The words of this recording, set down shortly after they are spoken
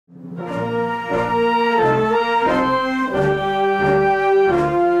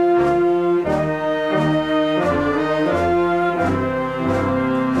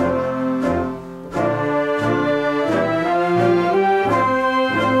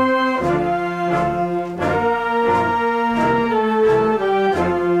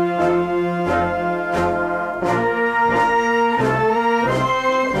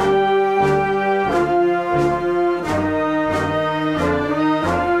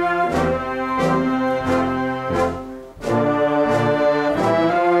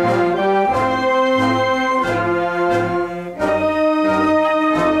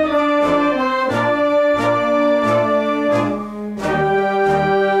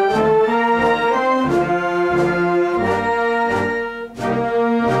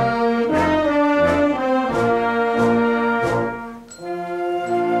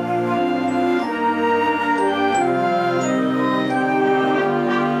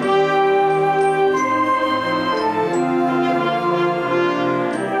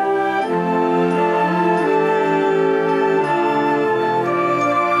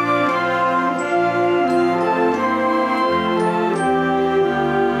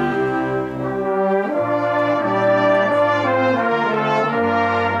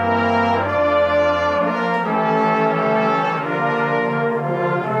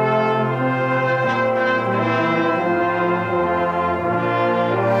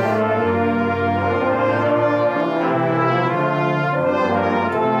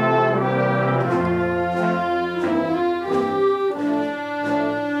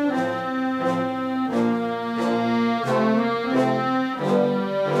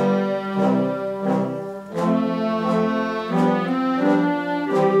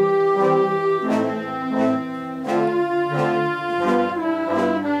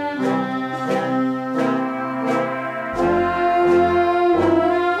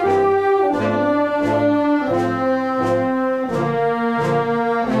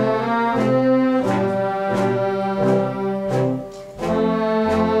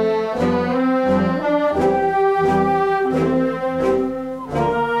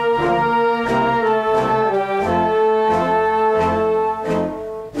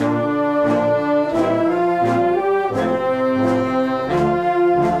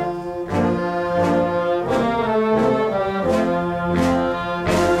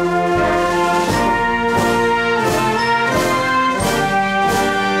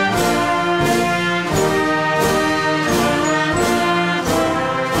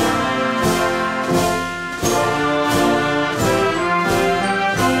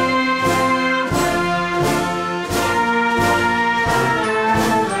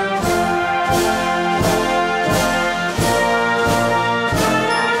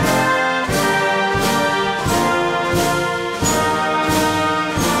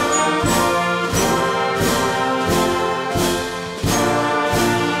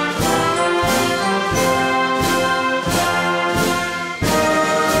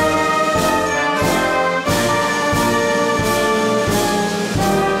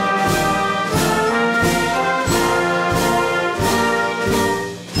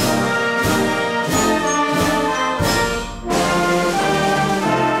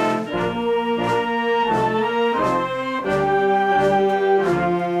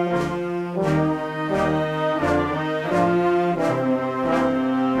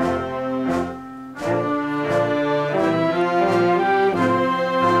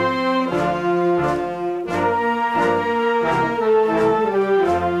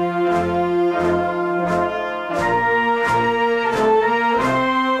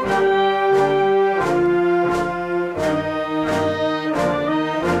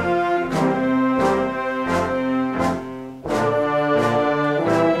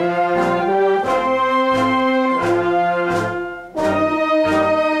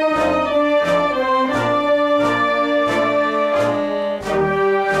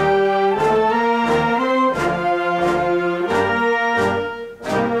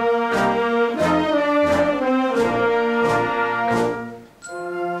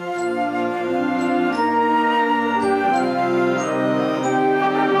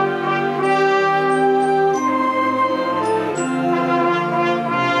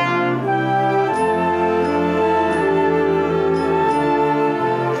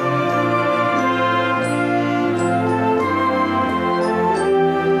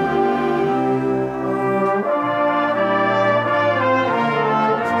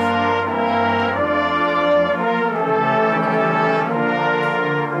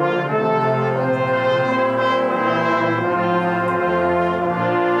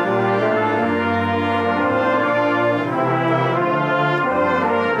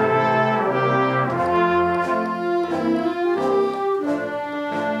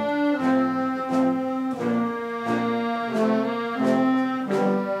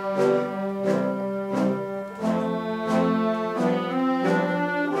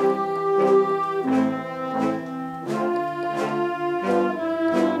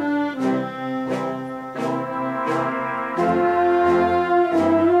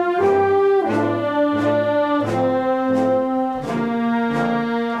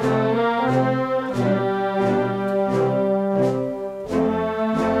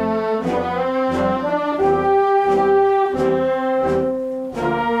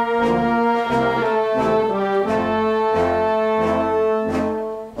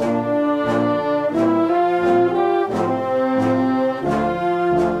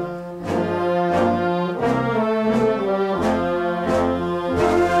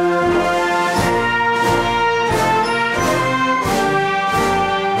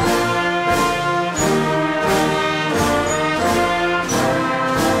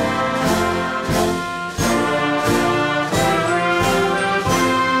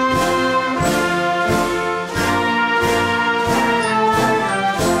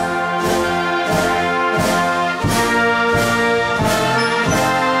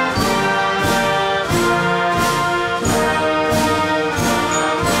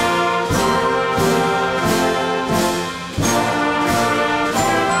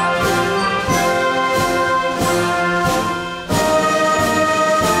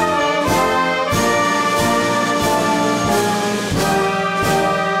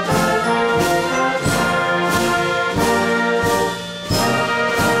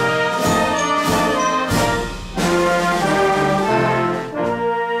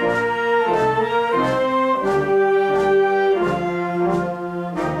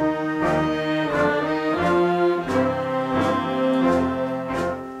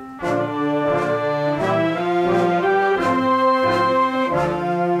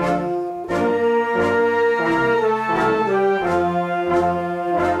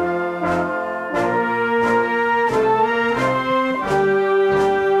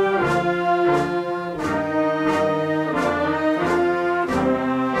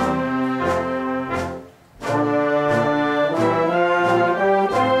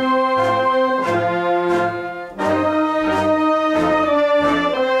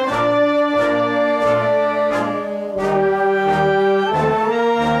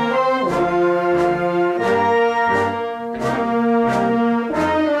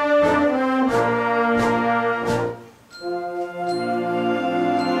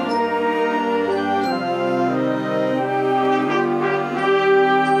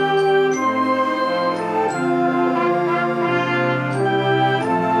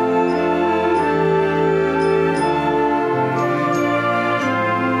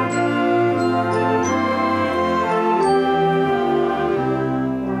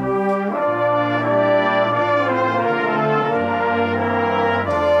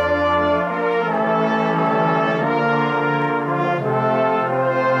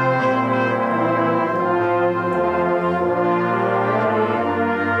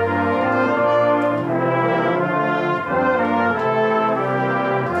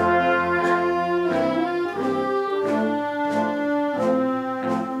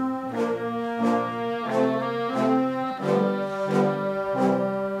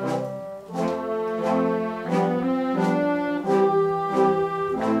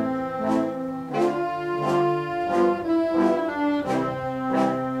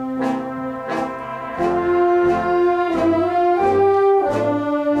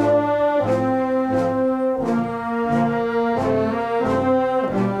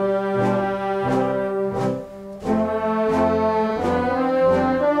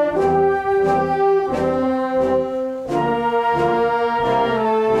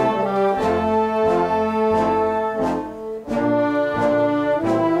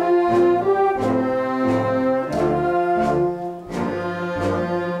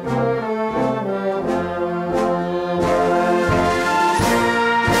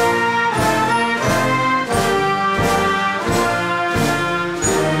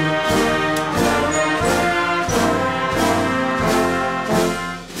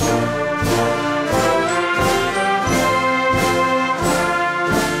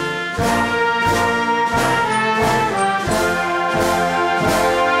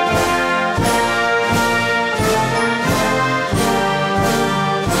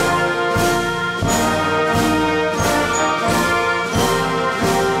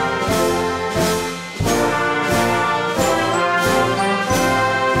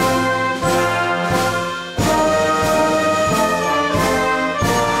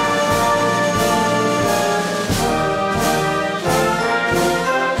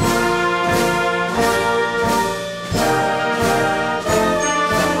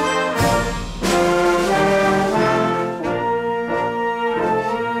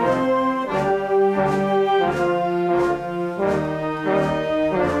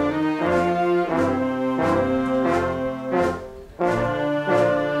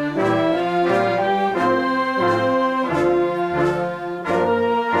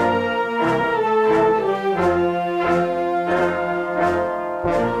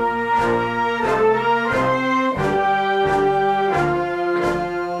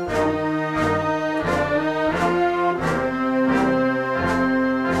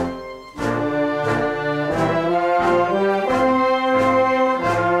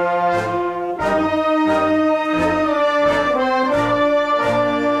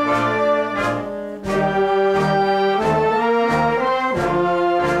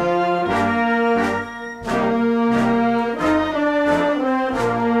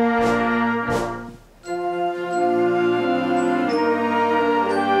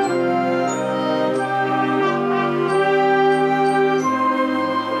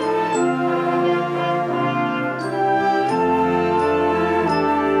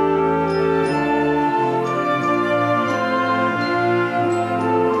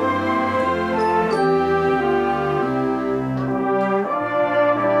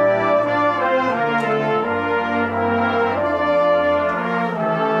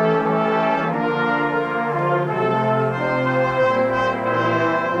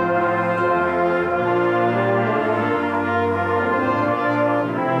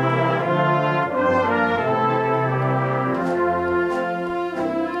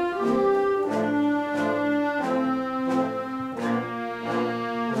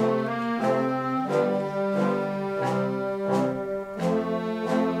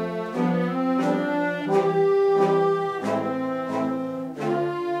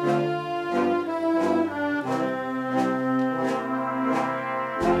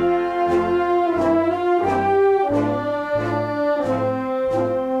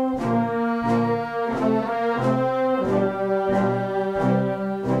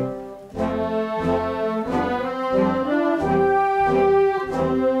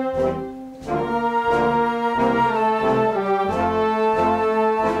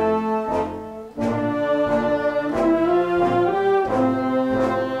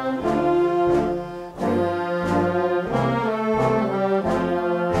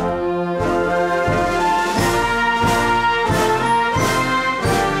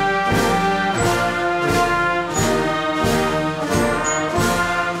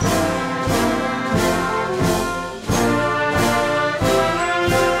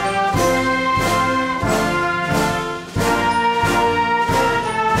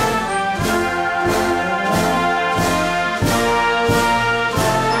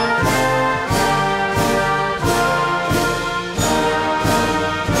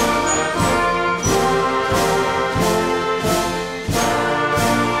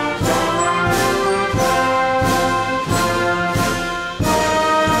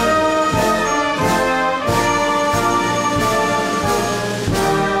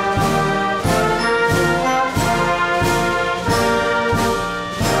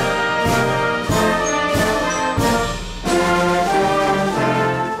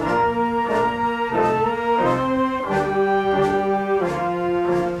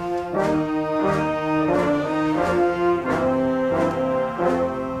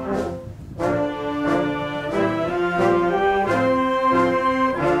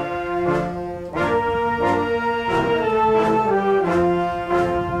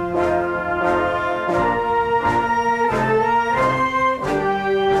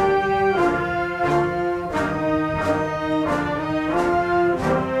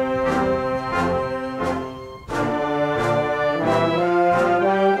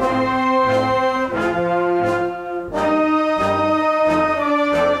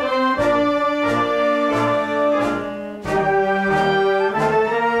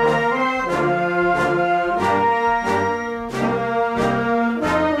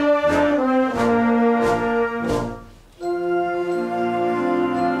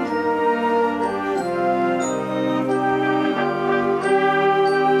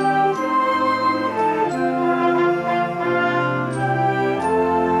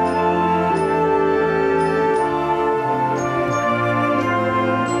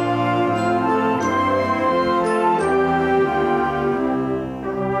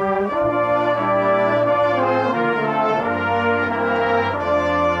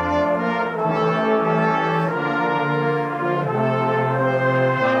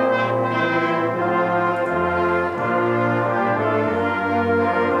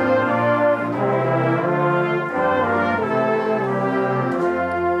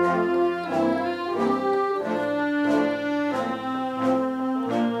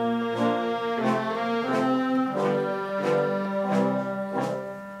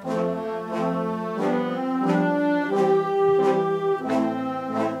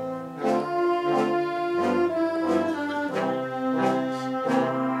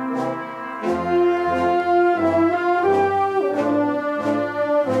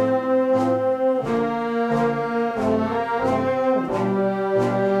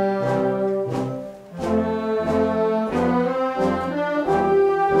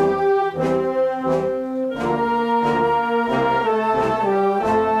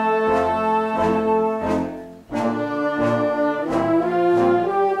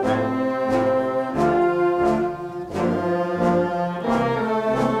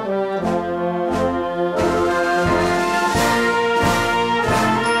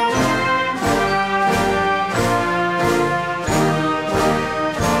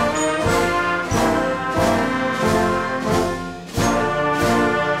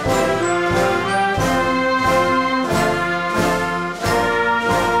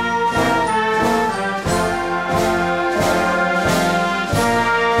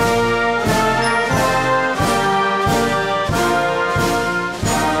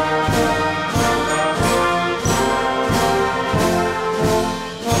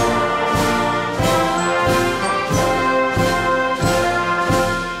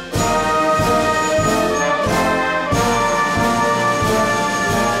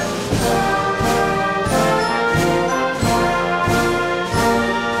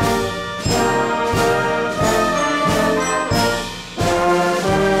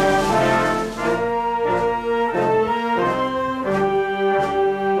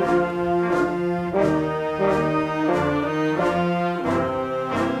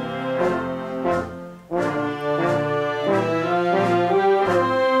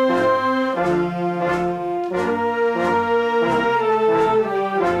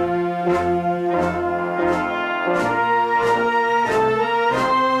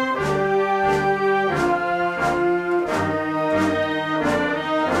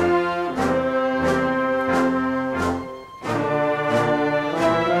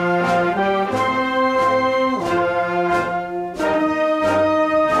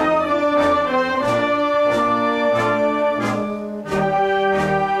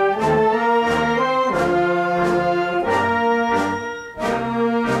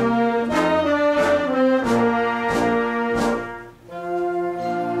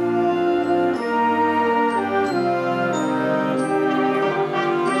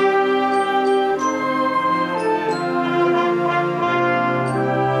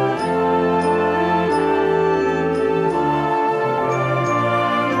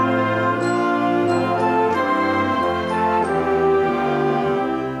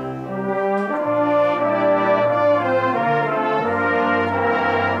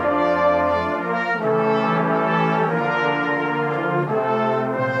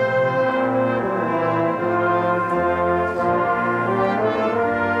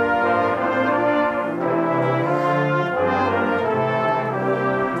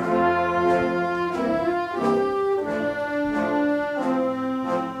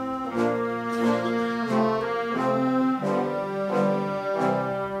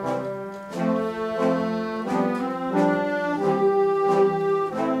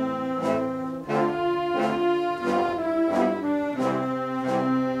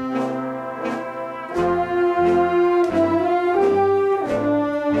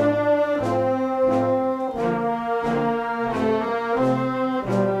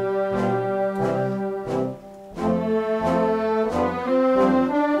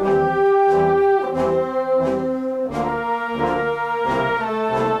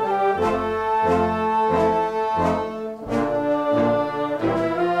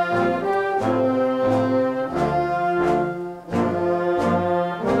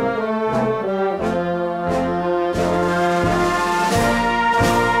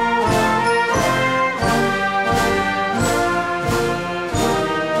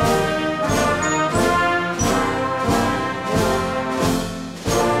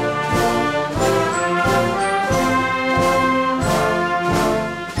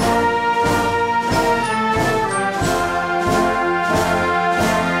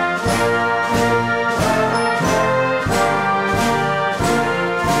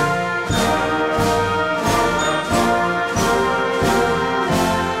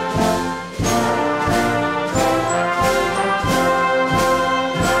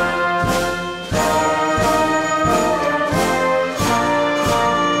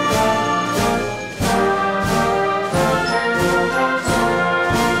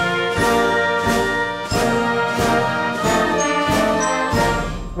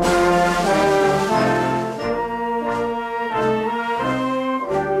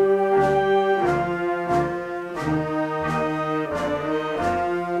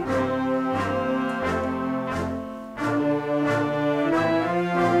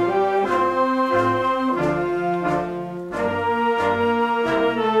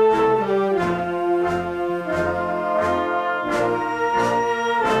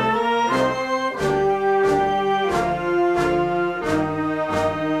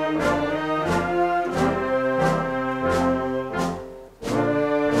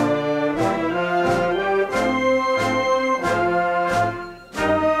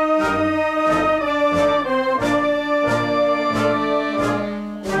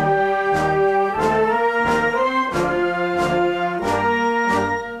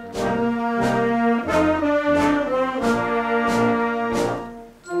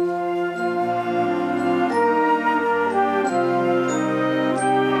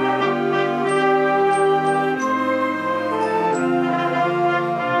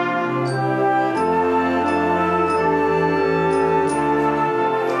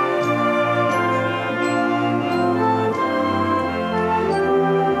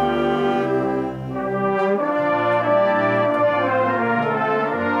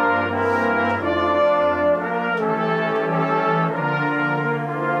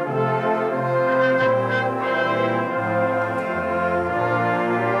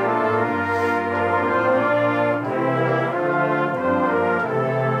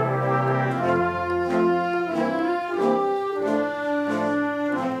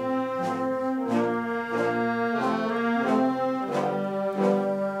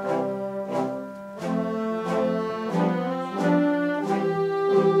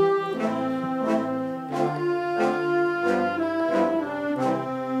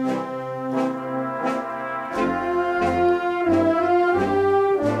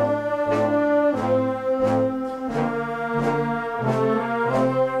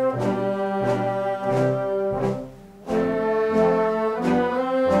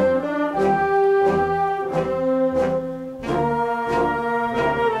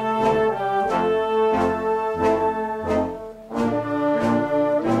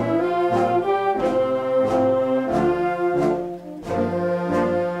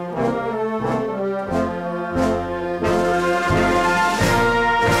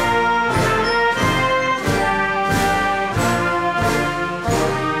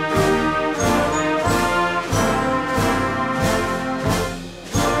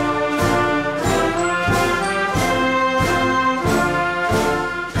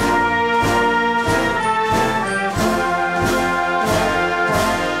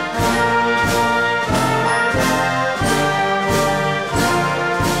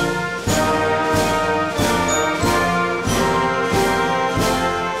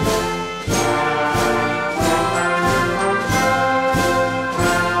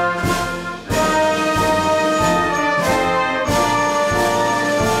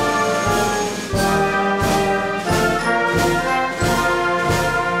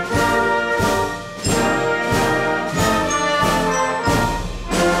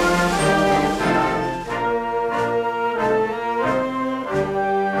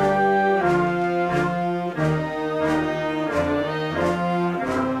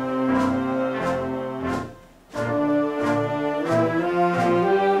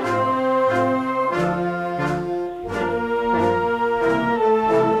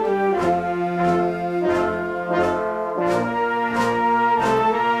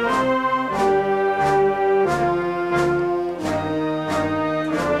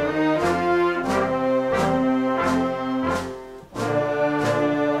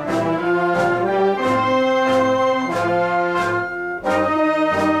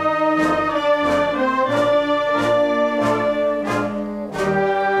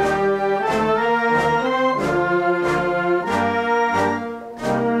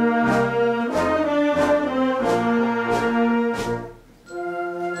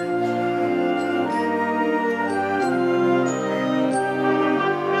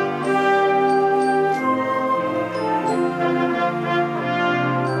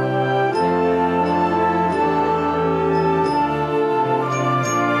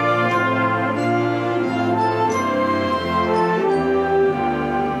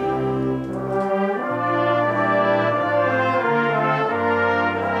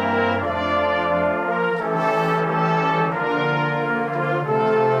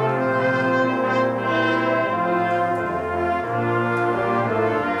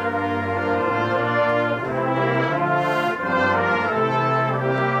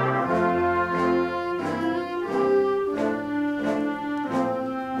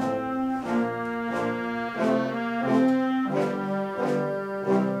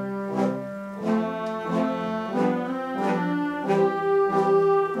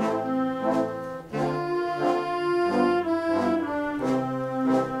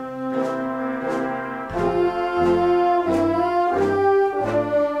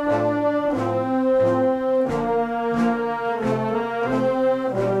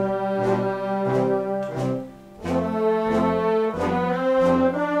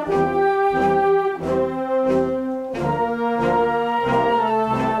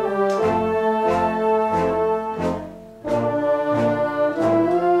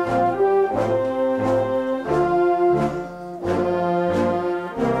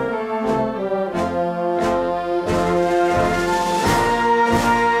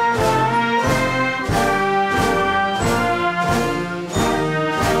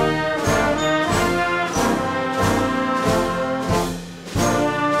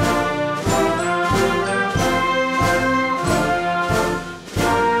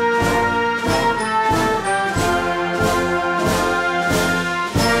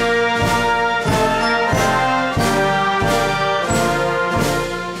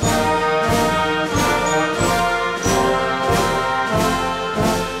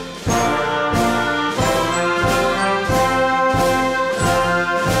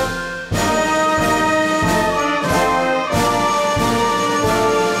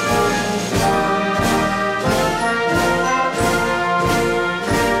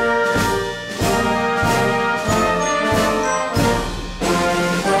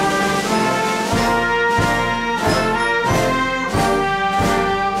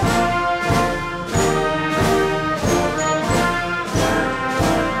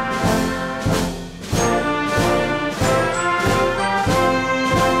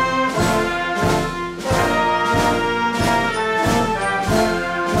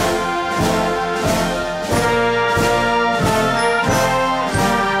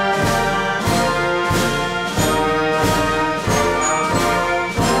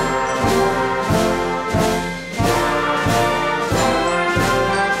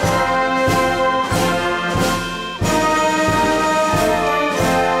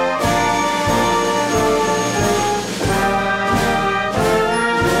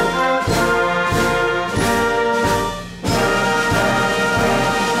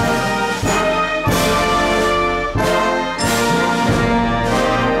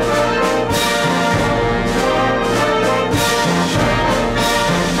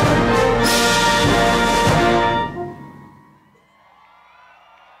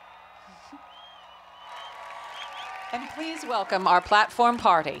And please welcome our platform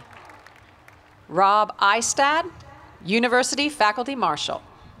party. Rob Eistad, University Faculty Marshal.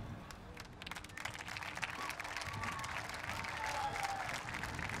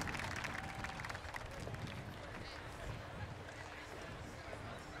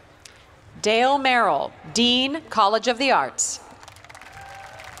 Dale Merrill, Dean, College of the Arts.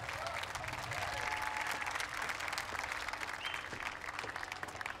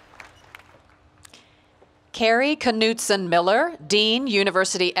 Carrie Knutson Miller, Dean,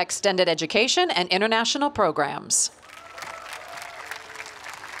 University Extended Education and International Programs.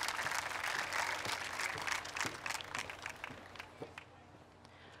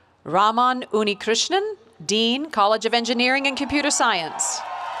 Raman Unikrishnan, Dean, College of Engineering and Computer Science.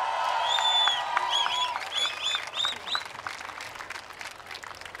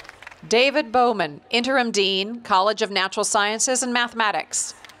 David Bowman, Interim Dean, College of Natural Sciences and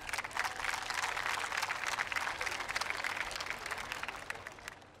Mathematics.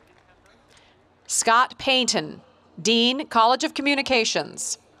 Scott Payton, Dean, College of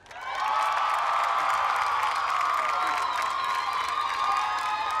Communications.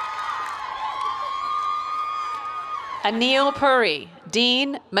 Anil Puri,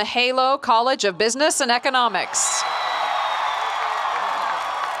 Dean, Mahalo College of Business and Economics.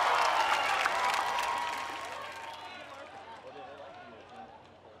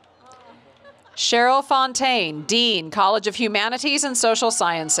 Cheryl Fontaine, Dean, College of Humanities and Social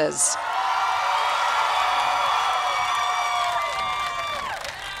Sciences.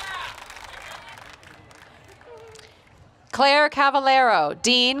 Claire Cavallero,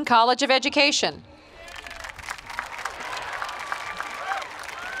 Dean, College of Education.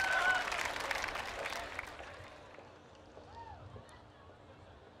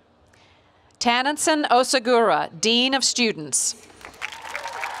 Tananson Osagura, Dean of Students.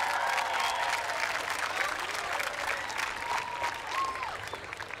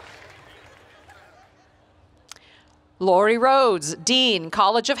 Lori Rhodes, Dean,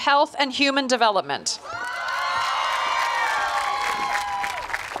 College of Health and Human Development.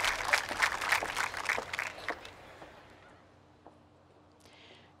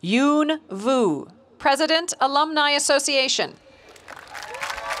 Yoon Vu, President, Alumni Association.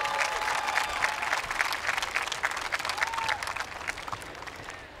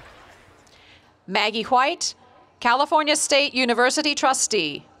 Maggie White, California State University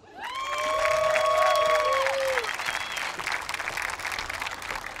Trustee.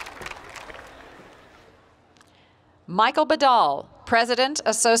 Michael Badal, President,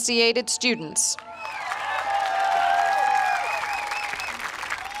 Associated Students.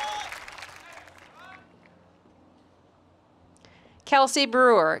 Kelsey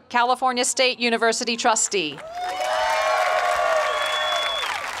Brewer, California State University Trustee.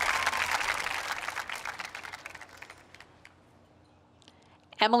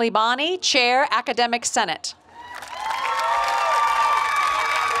 Emily Bonney, Chair, Academic Senate.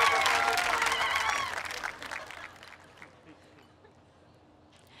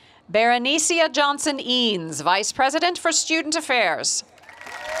 Berenicia Johnson-Eanes, Vice President for Student Affairs.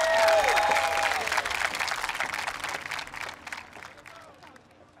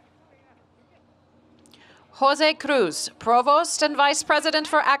 Jose Cruz, Provost and Vice President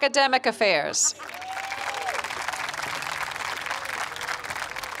for Academic Affairs.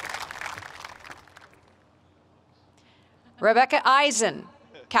 Rebecca Eisen,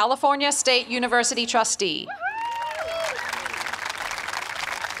 California State University Trustee.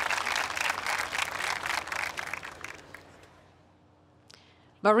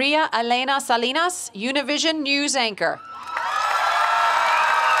 María Elena Salinas, Univision News Anchor.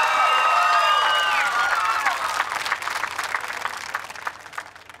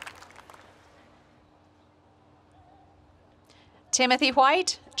 Timothy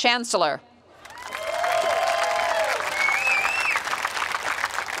White, Chancellor.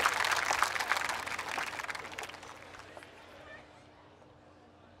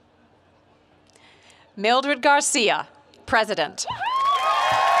 Mildred García, President.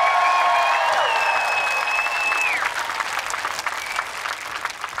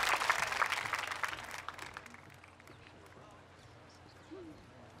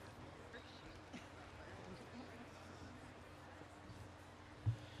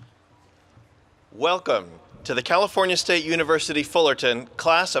 Welcome to the California State University Fullerton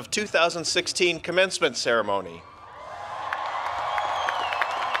Class of 2016 Commencement Ceremony.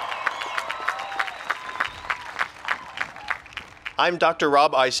 I'm Dr.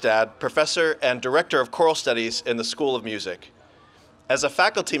 Rob Eistad, Professor and Director of Choral Studies in the School of Music. As a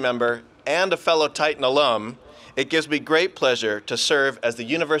faculty member and a fellow Titan alum, It gives me great pleasure to serve as the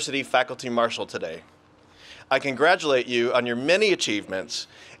University Faculty Marshal today. I congratulate you on your many achievements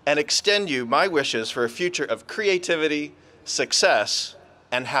and extend you my wishes for a future of creativity, success,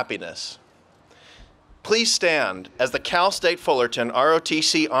 and happiness. Please stand as the Cal State Fullerton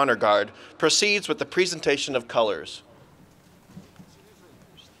ROTC Honor Guard proceeds with the presentation of colors.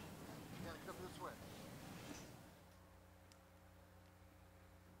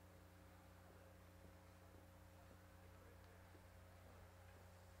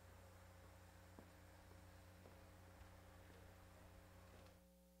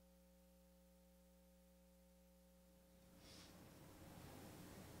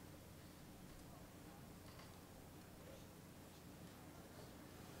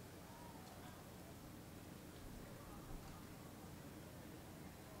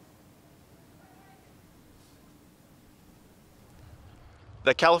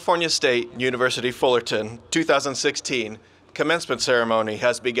 The California State University Fullerton 2016 commencement ceremony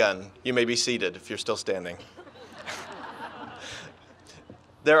has begun. You may be seated if you're still standing.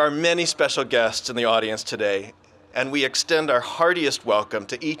 There are many special guests in the audience today, and we extend our heartiest welcome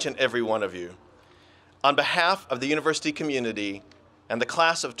to each and every one of you. On behalf of the university community and the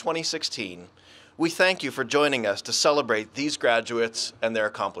class of 2016, we thank you for joining us to celebrate these graduates and their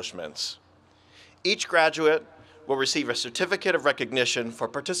accomplishments. Each graduate will receive a certificate of recognition for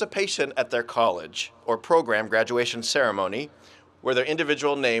participation at their college or program graduation ceremony, where their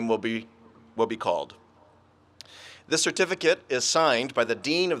individual name will be called. This certificate is signed by the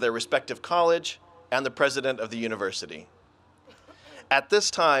dean of their respective college and the president of the university. At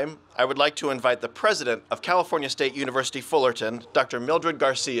this time, I would like to invite the president of California State University Fullerton, Dr. Mildred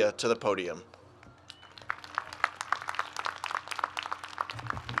García, to the podium.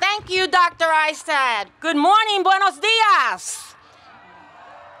 Thank you, Dr. Eistad. Good morning, buenos dias.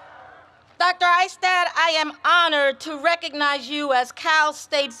 Dr. Eistad, I am honored to recognize you as Cal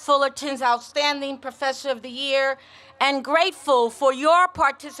State Fullerton's Outstanding Professor of the Year and grateful for your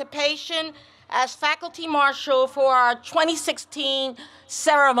participation as Faculty Marshal for our 2016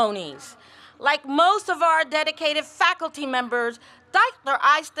 ceremonies. Like most of our dedicated faculty members, Dr.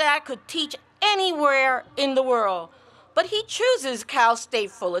 Eistad could teach anywhere in the world. But he chooses Cal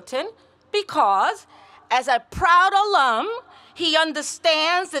State Fullerton because, as a proud alum, he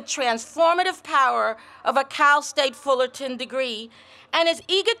understands the transformative power of a Cal State Fullerton degree and is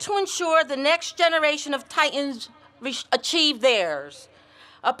eager to ensure the next generation of Titans achieve theirs.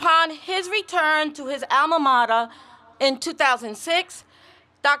 Upon his return to his alma mater in 2006,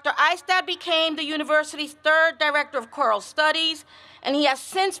 Dr. Eistad became the university's third director of choral studies, and he has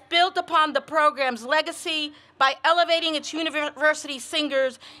since built upon the program's legacy by elevating its university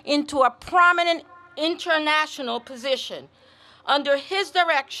singers into a prominent international position. Under his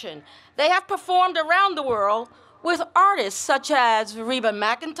direction, they have performed around the world with artists such as Reba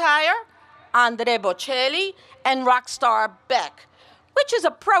McEntire, Andrea Bocelli, and rock star Beck, which is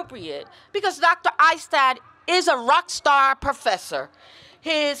appropriate because Dr. Eistad is a rock star professor.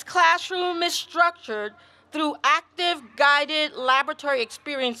 His classroom is structured through active, guided laboratory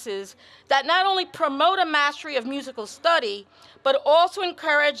experiences that not only promote a mastery of musical study, but also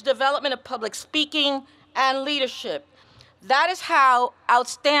encourage development of public speaking and leadership. That is how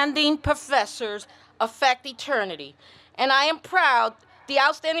outstanding professors affect eternity. And I am proud the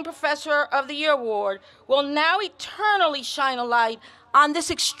Outstanding Professor of the Year Award will now eternally shine a light on this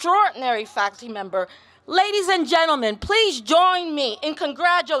extraordinary faculty member. Ladies and gentlemen, please join me in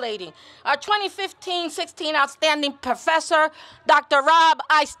congratulating our 2015-16 Outstanding Professor, Dr. Rob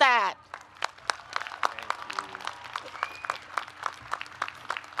Eistad.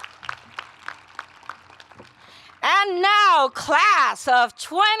 And now, class of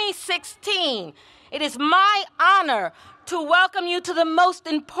 2016, it is my honor to welcome you to the most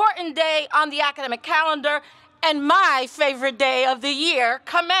important day on the academic calendar and my favorite day of the year,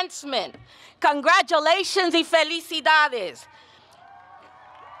 commencement. Congratulations y felicidades.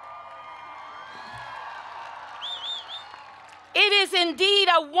 It is indeed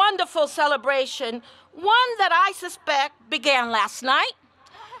a wonderful celebration, one that I suspect began last night,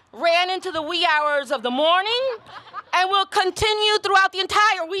 ran into the wee hours of the morning, and will continue throughout the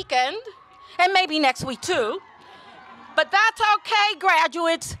entire weekend, and maybe next week too. But that's okay,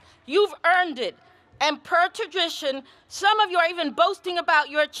 graduates. You've earned it. And per tradition, some of you are even boasting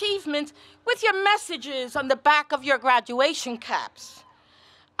about your achievements with your messages on the back of your graduation caps.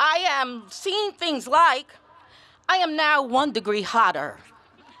 I am seeing things like, I am now 1 degree hotter.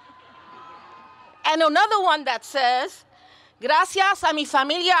 And another one that says, gracias a mi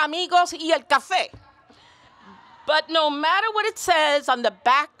familia, amigos, y el café. But no matter what it says on the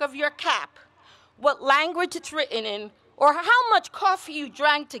back of your cap, what language it's written in, or how much coffee you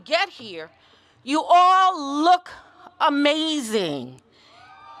drank to get here, you all look amazing.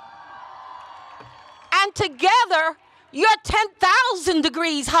 And together, you're 10,000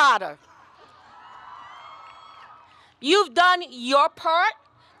 degrees hotter. You've done your part.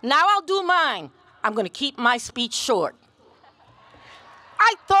 Now I'll do mine. I'm going to keep my speech short.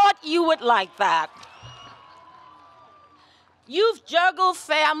 I thought you would like that. You've juggled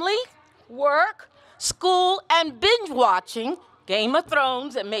family, work, school, and binge watching Game of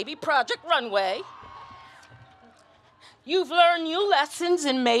Thrones and maybe Project Runway. You've learned new lessons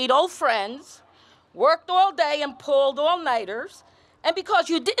and made old friends, worked all day and pulled all-nighters, and because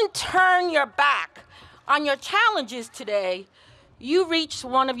you didn't turn your back on your challenges today, you reached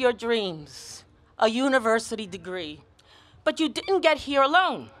one of your dreams, a university degree. But you didn't get here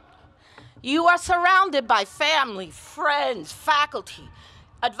alone. You are surrounded by family, friends, faculty,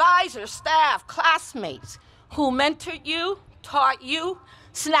 advisors, staff, classmates who mentored you, taught you,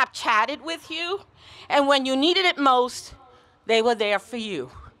 Snapchatted with you, and when you needed it most, they were there for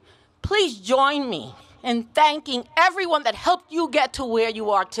you. Please join me in thanking everyone that helped you get to where you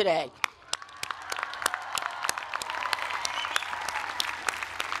are today.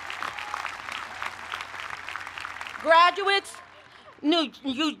 Graduates, you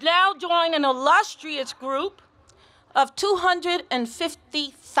now join an illustrious group of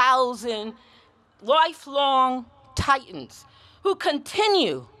 250,000 lifelong Titans who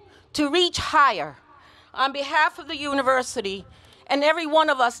continue to reach higher on behalf of the university and every one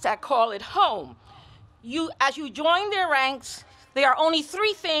of us that call it home. As you join their ranks, there are only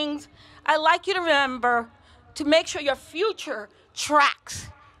 3 things I'd like you to remember to make sure your future tracks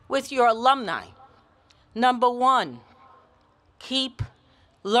with your alumni. Number 1, keep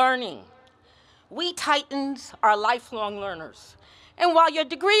learning. We Titans are lifelong learners. And while your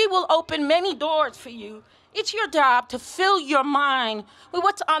degree will open many doors for you, it's your job to fill your mind with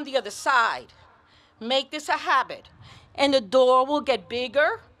what's on the other side. Make this a habit, and the door will get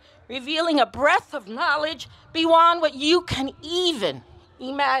bigger, revealing a breadth of knowledge beyond what you can even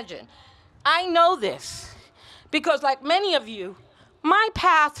imagine. I know this because, like many of you, my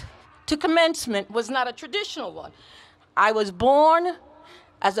path to commencement was not a traditional one. I was born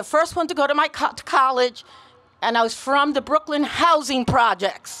as the first one to go to college, and I was from the Brooklyn housing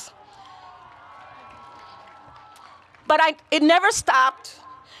projects. But it never stopped,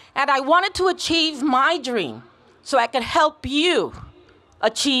 and I wanted to achieve my dream so I could help you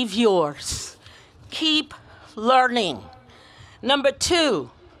achieve yours. Keep learning. Number 2,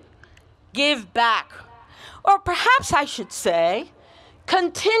 give back. Or perhaps I should say,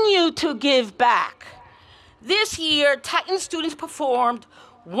 continue to give back. This year, Titan students performed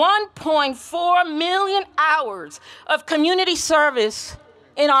 1.4 million hours of community service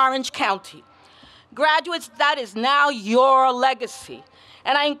in Orange County. Graduates, that is now your legacy.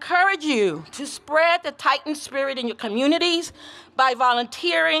 And I encourage you to spread the Titan spirit in your communities by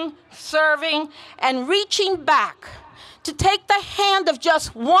volunteering, serving, and reaching back to take the hand of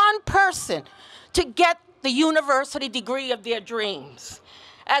just one person to get the university degree of their dreams.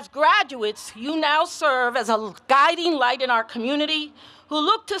 As graduates, you now serve as a guiding light in our community who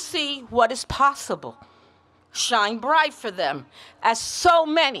look to see what is possible. Shine bright for them, as so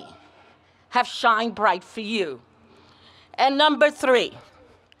many have shined bright for you. And number 3,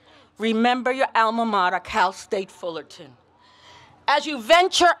 remember your alma mater, Cal State Fullerton. As you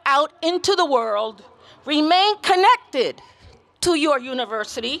venture out into the world, remain connected to your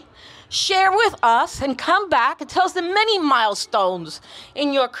university, share with us, and come back and tell us the many milestones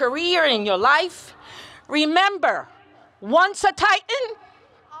in your career, in your life. Remember, once a Titan,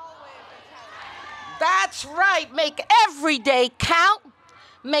 always a Titan. That's right, make every day count,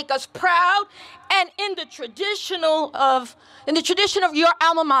 make us proud, and in the tradition of your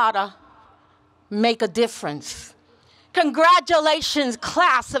alma mater, make a difference. Congratulations,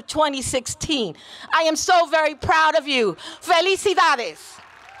 class of 2016. I am so very proud of you. Felicidades.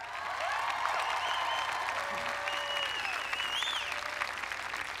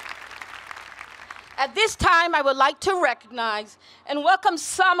 At this time, I would like to recognize and welcome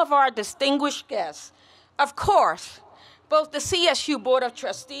some of our distinguished guests. Of course, both the CSU Board of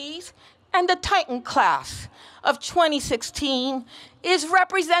Trustees and the Titan class of 2016 is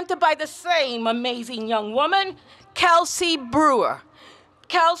represented by the same amazing young woman, Kelsey Brewer.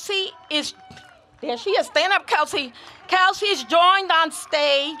 Kelsey is, there she is, stand up, Kelsey. Kelsey is joined on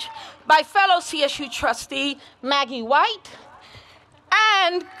stage by fellow CSU trustee, Maggie White,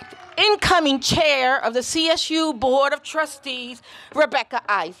 and incoming chair of the CSU Board of Trustees, Rebecca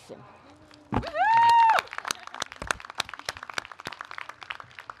Eisen.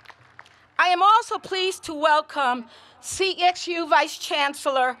 I am also also pleased to welcome CSU Vice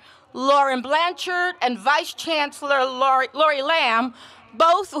Chancellor Lauren Blanchard and Vice Chancellor Lori Lamb,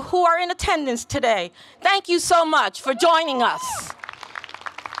 both who are in attendance today. Thank you so much for joining us.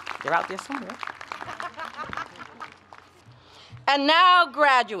 They're out there somewhere. And now,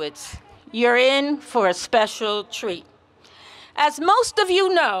 graduates, you're in for a special treat. As most of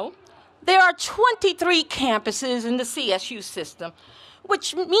you know, there are 23 campuses in the CSU system,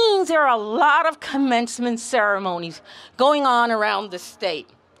 which means there are a lot of commencement ceremonies going on around the state.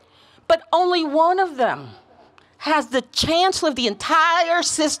 But only one of them has the chancellor of the entire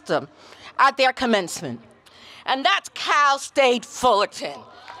system at their commencement, and that's Cal State Fullerton.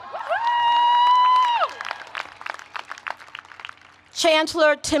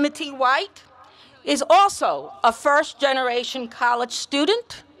 Chancellor Timothy White is also a first-generation college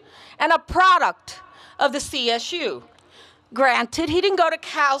student and a product of the CSU. Granted, he didn't go to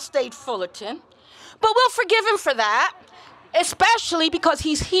Cal State Fullerton, but we'll forgive him for that, especially because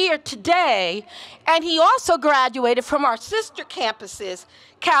he's here today, and he also graduated from our sister campuses,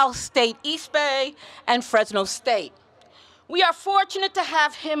 Cal State East Bay and Fresno State. We are fortunate to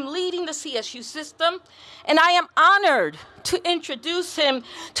have him leading the CSU system, and I am honored to introduce him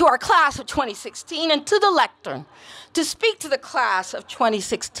to our class of 2016 and to the lectern to speak to the class of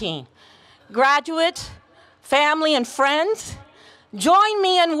 2016. Graduates, family, and friends, join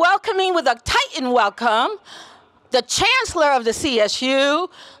me in welcoming with a Titan welcome the Chancellor of the CSU,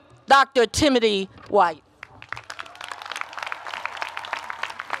 Dr. Timothy White.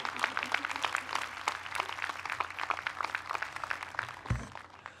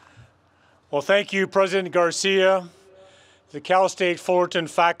 Well, thank you, President Garcia, the Cal State Fullerton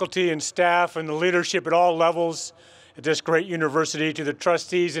faculty and staff, and the leadership at all levels at this great university, to the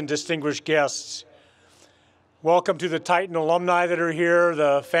trustees and distinguished guests. Welcome to the Titan alumni that are here,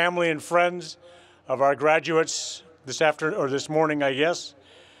 the family and friends of our graduates this morning, I guess.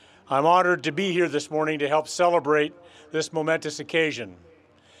 I'm honored to be here this morning to help celebrate this momentous occasion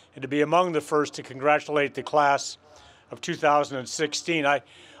and to be among the first to congratulate the class of 2016. I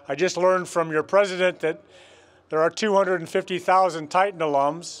just learned from your president that there are 250,000 Titan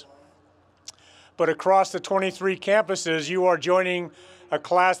alums, but across the 23 campuses, you are joining a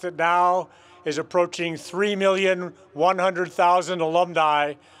class that now is approaching 3,100,000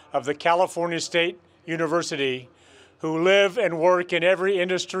 alumni of the California State University who live and work in every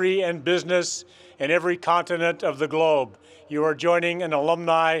industry and business in every continent of the globe. You are joining an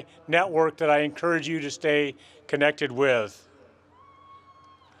alumni network that I encourage you to stay connected with.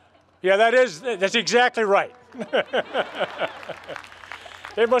 Yeah, that's exactly right.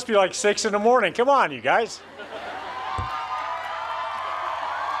 It must be like 6 in the morning. Come on, you guys.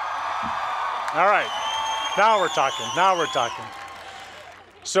 All right, now we're talking.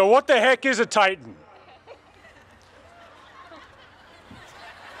 So what the heck is a Titan?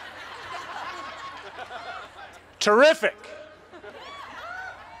 Terrific,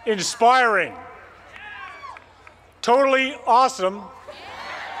 inspiring, totally awesome.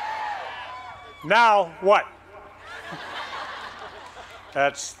 Now what?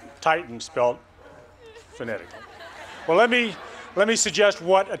 That's Titan spelled phonetically. Well, let me suggest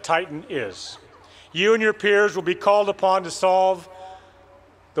what a Titan is. You and your peers will be called upon to solve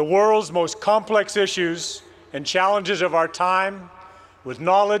the world's most complex issues and challenges of our time with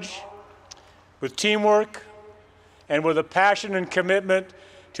knowledge, with teamwork, and with a passion and commitment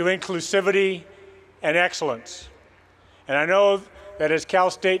to inclusivity and excellence. And I know that as Cal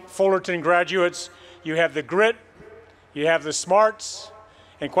State Fullerton graduates, you have the grit, you have the smarts,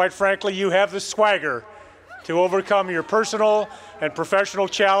 and quite frankly, you have the swagger to overcome your personal and professional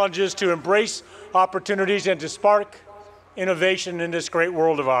challenges, to embrace opportunities, and to spark innovation in this great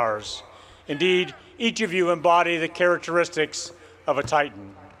world of ours. Indeed, each of you embody the characteristics of a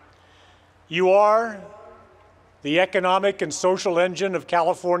Titan. You are the economic and social engine of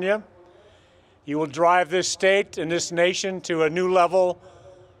California. You will drive this state and this nation to a new level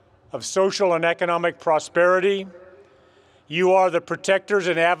of social and economic prosperity. You are the protectors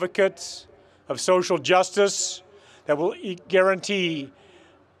and advocates of social justice that will guarantee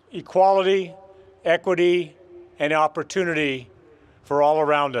equality, equity, and opportunity for all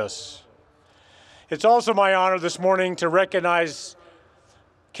around us. It's also my honor this morning to recognize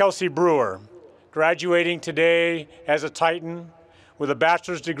Kelsey Brewer, graduating today as a Titan with a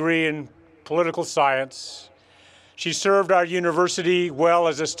bachelor's degree in political science. She served our university well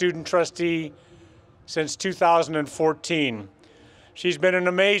as a student trustee since 2014. She's been an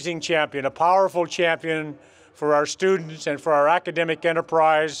amazing champion, a powerful champion for our students and for our academic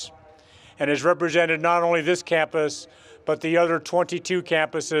enterprise, and has represented not only this campus, but the other 22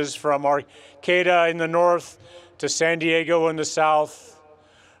 campuses from Arcata in the north to San Diego in the south,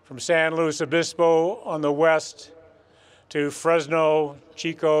 from San Luis Obispo on the west to Fresno,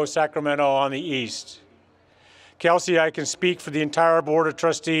 Chico, Sacramento on the east. Kelsey, I can speak for the entire Board of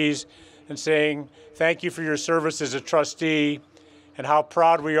Trustees in saying thank you for your service as a trustee and how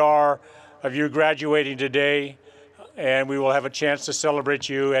proud we are of you graduating today. And we will have a chance to celebrate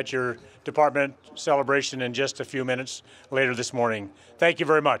you at your department celebration in just a few minutes later this morning. Thank you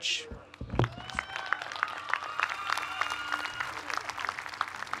very much.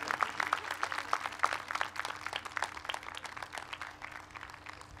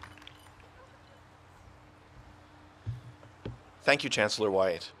 Thank you, Chancellor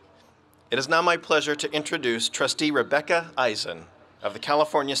White. It is now my pleasure to introduce Trustee Rebecca Eisen of the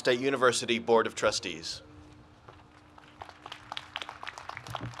California State University Board of Trustees.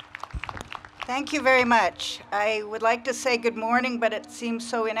 Thank you very much. I would like to say good morning, but it seems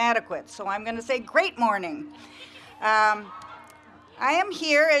so inadequate, so I'm going to say great morning. I am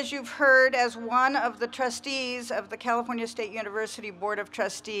here, as you've heard, as one of the trustees of the California State University Board of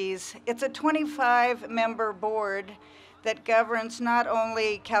Trustees. It's a 25-member board that governs not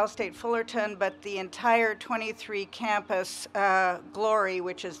only Cal State Fullerton, but the entire 23-campus glory,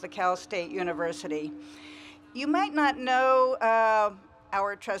 which is the Cal State University. You might not know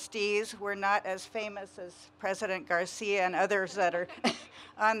our trustees. We're not as famous as President Garcia and others that are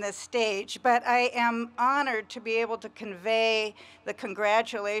on this stage, but I am honored to be able to convey the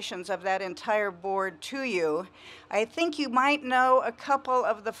congratulations of that entire board to you. I think you might know a couple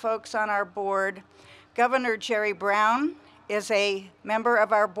of the folks on our board. Governor Jerry Brown is a member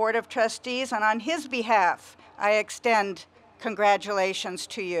of our Board of Trustees, and on his behalf, I extend congratulations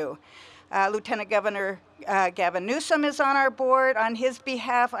to you. Lieutenant Governor Gavin Newsom is on our board. On his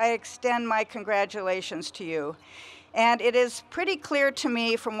behalf, I extend my congratulations to you. And it is pretty clear to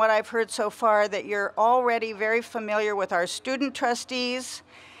me from what I've heard so far that you're already very familiar with our student trustees,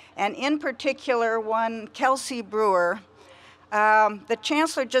 and in particular, one, Kelsey Brewer. The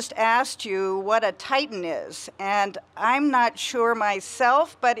Chancellor just asked you what a Titan is, and I'm not sure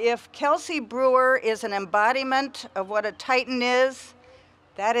myself, but if Kelsey Brewer is an embodiment of what a Titan is,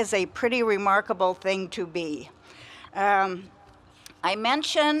 that is a pretty remarkable thing to be. I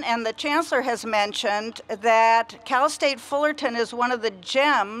mentioned, and the Chancellor has mentioned, that Cal State Fullerton is one of the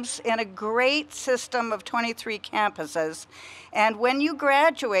gems in a great system of 23 campuses. And when you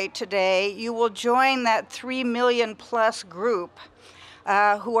graduate today, you will join that 3 million plus group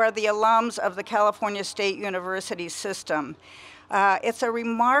who are the alums of the California State University system. It's a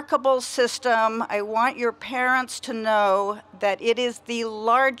remarkable system. I want your parents to know that it is the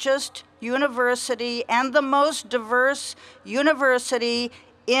largest university and the most diverse university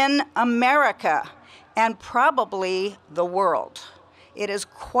in America and probably the world. It is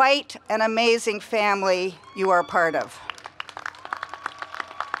quite an amazing family you are part of.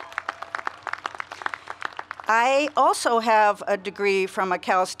 I also have a degree from a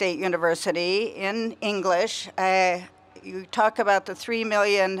Cal State University in English. You talk about the 3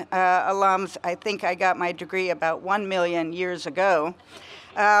 million alums. I think I got my degree about 1 million years ago.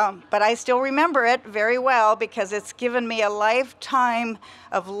 But I still remember it very well because it's given me a lifetime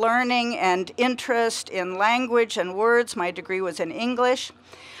of learning and interest in language and words. My degree was in English.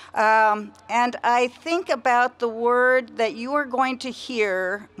 And I think about the word that you are going to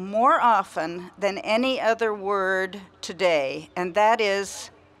hear more often than any other word today, and that is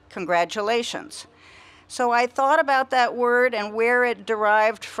congratulations. So I thought about that word and where it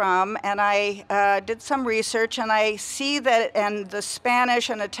derived from, and I did some research, and I see that, and the Spanish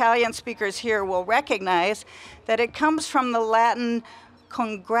and Italian speakers here will recognize that it comes from the Latin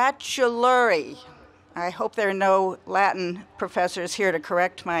congratulare. I hope there are no Latin professors here to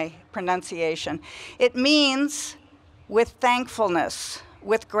correct my pronunciation. It means with thankfulness,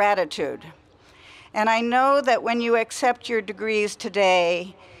 with gratitude. And I know that when you accept your degrees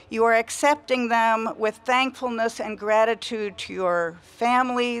today, you are accepting them with thankfulness and gratitude to your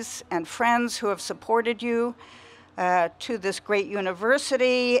families and friends who have supported you, to this great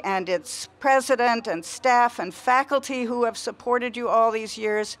university and its president and staff and faculty who have supported you all these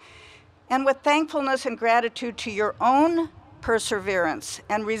years, and with thankfulness and gratitude to your own perseverance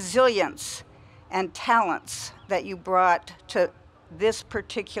and resilience and talents that you brought to this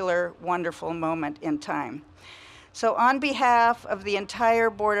particular wonderful moment in time. So on behalf of the entire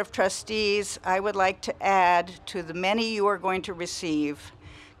Board of Trustees, I would like to add to the many you are going to receive,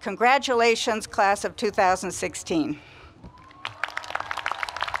 congratulations, class of 2016.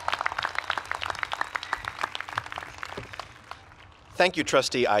 Thank you,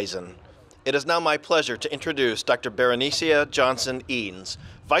 Trustee Eisen. It is now my pleasure to introduce Dr. Berenicia Johnson-Eanes,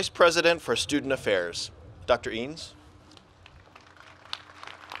 Vice President for Student Affairs. Dr. Eanes.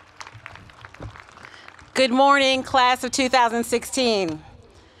 Good morning, class of 2016.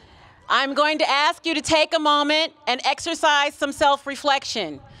 I'm going to ask you to take a moment and exercise some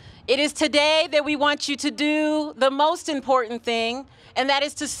self-reflection. It is today that we want you to do the most important thing, and that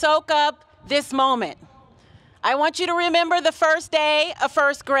is to soak up this moment. I want you to remember the first day of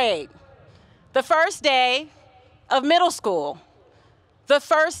first grade, the first day of middle school, the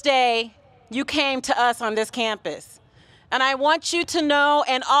first day you came to us on this campus. And I want you to know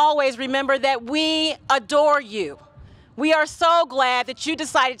and always remember that we adore you. We are so glad that you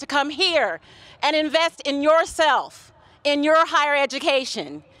decided to come here and invest in yourself, in your higher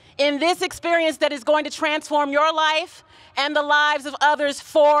education, in this experience that is going to transform your life and the lives of others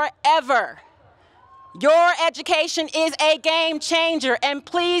forever. Your education is a game changer, and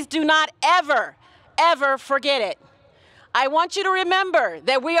please do not ever, ever forget it. I want you to remember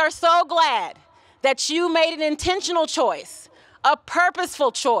that we are so glad that you made an intentional choice, a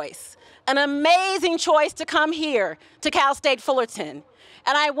purposeful choice, an amazing choice to come here to Cal State Fullerton.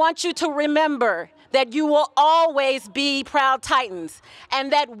 And I want you to remember that you will always be proud Titans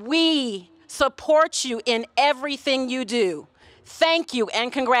and that we support you in everything you do. Thank you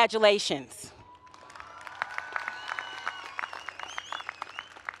and congratulations.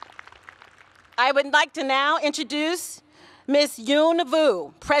 I would like to now introduce Ms. Yoon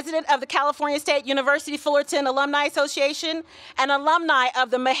Vu, President of the California State University Fullerton Alumni Association and alumni of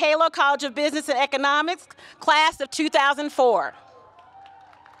the Mahalo College of Business and Economics, class of 2004.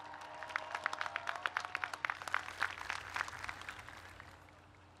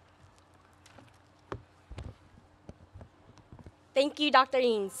 Thank you, Dr.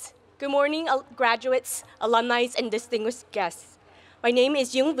 Eanes. Good morning, graduates, alumni, and distinguished guests. My name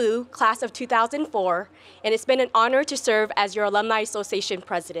is Yoon Vu, class of 2004, and it's been an honor to serve as your Alumni Association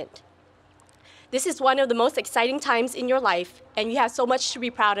President. This is one of the most exciting times in your life, and you have so much to be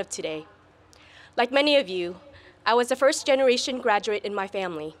proud of today. Like many of you, I was a first-generation graduate in my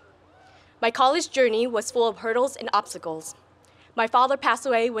family. My college journey was full of hurdles and obstacles. My father passed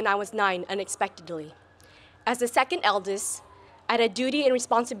away when I was 9 unexpectedly. As the second eldest, I had a duty and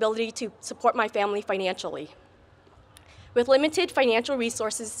responsibility to support my family financially. With limited financial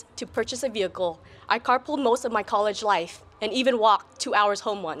resources to purchase a vehicle, I carpooled most of my college life and even walked 2 hours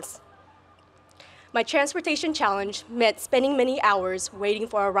home once. My transportation challenge meant spending many hours waiting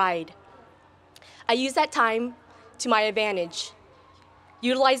for a ride. I used that time to my advantage,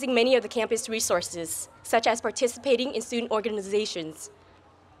 utilizing many of the campus resources, such as participating in student organizations,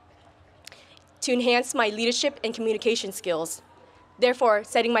 to enhance my leadership and communication skills, therefore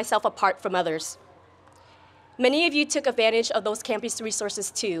setting myself apart from others. Many of you took advantage of those campus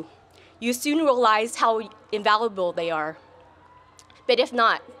resources too. You soon realized how invaluable they are. But if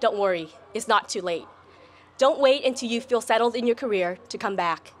not, don't worry, it's not too late. Don't wait until you feel settled in your career to come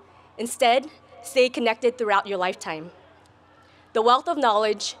back. Instead, stay connected throughout your lifetime. The wealth of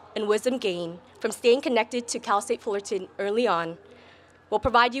knowledge and wisdom gained from staying connected to Cal State Fullerton early on will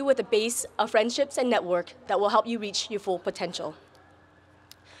provide you with a base of friendships and network that will help you reach your full potential.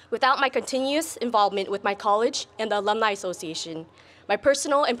 Without my continuous involvement with my college and the Alumni Association, my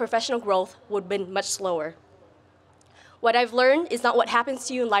personal and professional growth would have been much slower. What I've learned is not what happens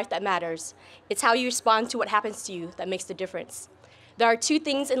to you in life that matters. It's how you respond to what happens to you that makes the difference. There are 2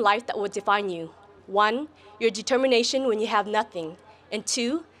 things in life that will define you. 1, your determination when you have nothing, and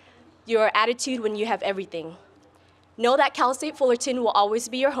 2, your attitude when you have everything. Know that Cal State Fullerton will always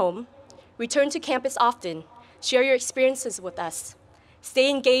be your home. Return to campus often. Share your experiences with us.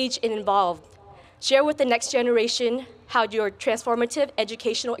 Stay engaged and involved. Share with the next generation how your transformative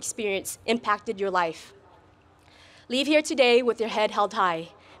educational experience impacted your life. Leave here today with your head held high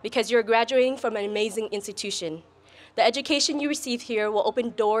because you're graduating from an amazing institution. The education you receive here will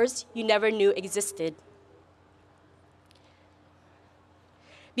open doors you never knew existed.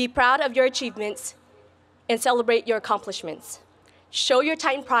 Be proud of your achievements and celebrate your accomplishments. Show your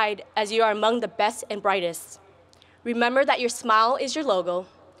Titan pride as you are among the best and brightest. Remember that your smile is your logo,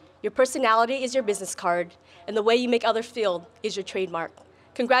 your personality is your business card, and the way you make others feel is your trademark.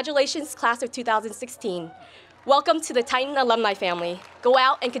 Congratulations, class of 2016. Welcome to the Titan alumni family. Go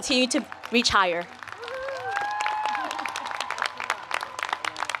out and continue to reach higher.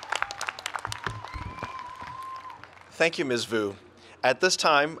 Thank you, Ms. Vu. At this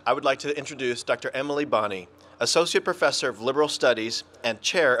time, I would like to introduce Dr. Emily Bonney, Associate Professor of Liberal Studies and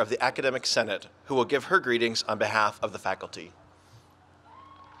Chair of the Academic Senate, who will give her greetings on behalf of the faculty.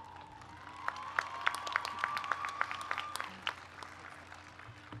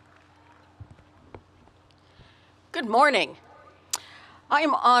 Good morning. I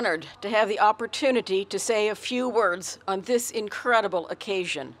am honored to have the opportunity to say a few words on this incredible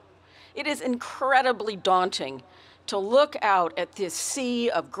occasion. It is incredibly daunting to look out at this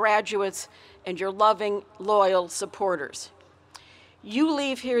sea of graduates and your loving, loyal supporters. You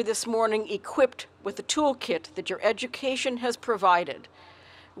leave here this morning equipped with the toolkit that your education has provided,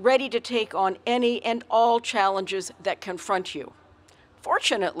 ready to take on any and all challenges that confront you.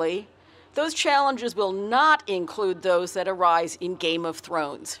 Fortunately, those challenges will not include those that arise in Game of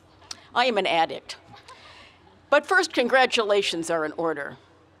Thrones. I am an addict. But first, congratulations are in order.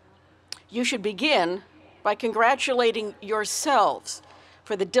 You should begin by congratulating yourselves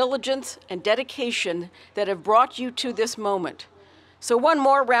for the diligence and dedication that have brought you to this moment. So one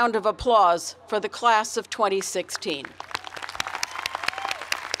more round of applause for the class of 2016.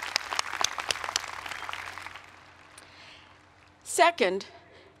 Second,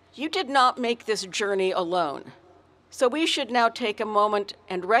 you did not make this journey alone. So we should now take a moment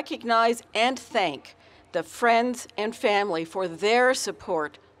and recognize and thank the friends and family for their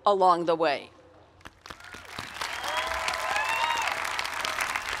support along the way.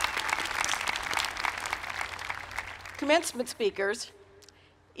 Commencement speakers,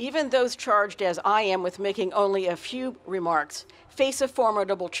 even those charged as I am with making only a few remarks, face a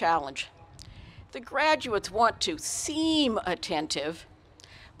formidable challenge. The graduates want to seem attentive,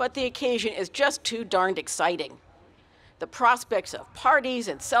 but the occasion is just too darned exciting. The prospects of parties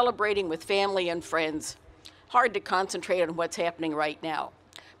and celebrating with family and friends. Hard to concentrate on what's happening right now,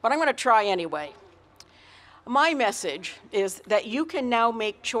 but I'm going to try anyway. My message is that you can now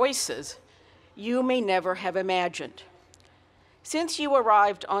make choices you may never have imagined. Since you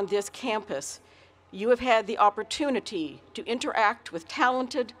arrived on this campus, you have had the opportunity to interact with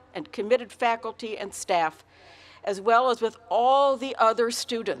talented and committed faculty and staff, as well as with all the other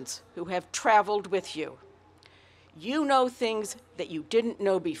students who have traveled with you. You know things that you didn't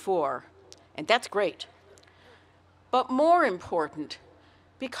know before, and that's great. But more important,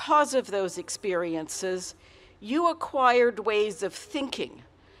 because of those experiences, you acquired ways of thinking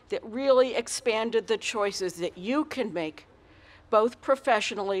that really expanded the choices that you can make, both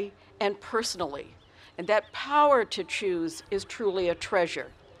professionally and personally. And that power to choose is truly a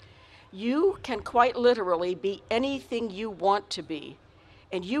treasure. You can quite literally be anything you want to be,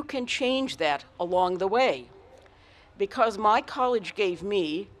 and you can change that along the way. Because my college gave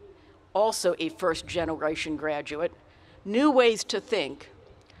me, also a first-generation graduate, new ways to think,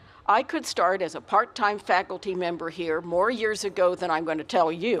 I could start as a part-time faculty member here more years ago than I'm going to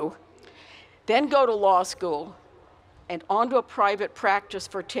tell you, then go to law school, and onto a private practice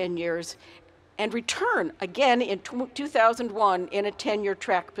for 10 years, and return again in 2001 in a tenure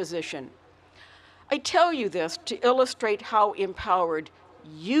track position. I tell you this to illustrate how empowered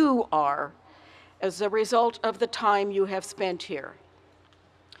you are as a result of the time you have spent here.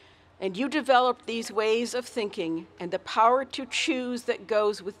 And you developed these ways of thinking and the power to choose that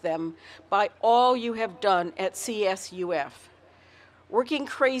goes with them by all you have done at CSUF. Working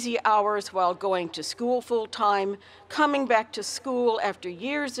crazy hours while going to school full-time, coming back to school after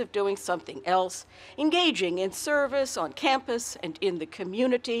years of doing something else, engaging in service on campus and in the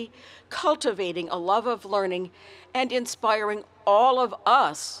community, cultivating a love of learning, and inspiring all of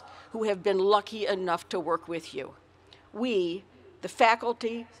us who have been lucky enough to work with you. We, the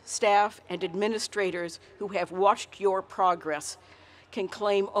faculty, staff, and administrators who have watched your progress, can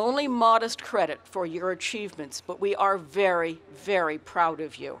claim only modest credit for your achievements, but we are very, very proud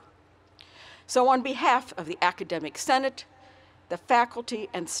of you. So on behalf of the Academic Senate, the faculty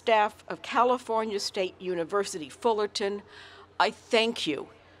and staff of California State University Fullerton, I thank you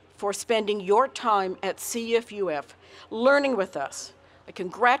for spending your time at CSUF learning with us. I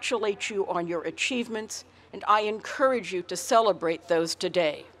congratulate you on your achievements, and I encourage you to celebrate those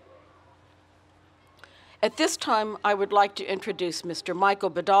today. At this time, I would like to introduce Mr.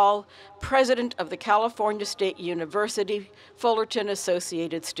 Michael Badal, President of the California State University Fullerton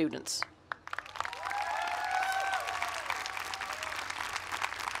Associated Students.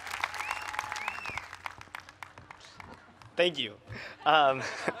 Thank you.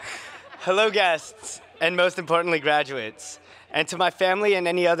 Hello, guests, and most importantly, graduates. And to my family and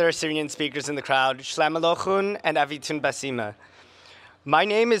any other Assyrian speakers in the crowd, Shlam Alochun and Avitun Basima. My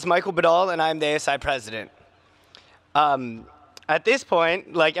name is Michael Badal, and I am the ASI president. At this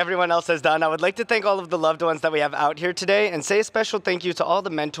point, like everyone else has done, I would like to thank all of the loved ones that we have out here today and say a special thank you to all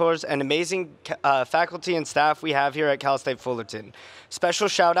the mentors and amazing faculty and staff we have here at Cal State Fullerton. Special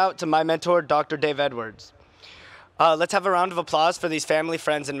shout out to my mentor, Dr. Dave Edwards. Let's have a round of applause for these family,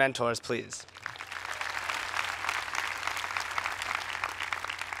 friends, and mentors, please.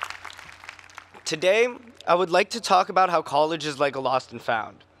 Today, I would like to talk about how college is like a lost and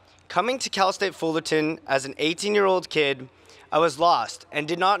found. Coming to Cal State Fullerton as an 18-year-old kid, I was lost and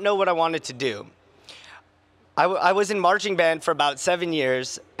did not know what I wanted to do. I was in marching band for about 7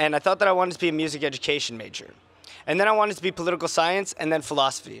 years, and I thought that I wanted to be a music education major. And then I wanted to be political science and then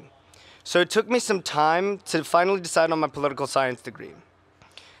philosophy. So it took me some time to finally decide on my political science degree.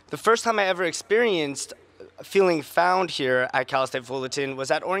 The first time I ever experienced feeling found here at Cal State Fullerton was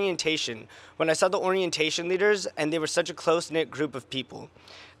at orientation, when I saw the orientation leaders and they were such a close-knit group of people.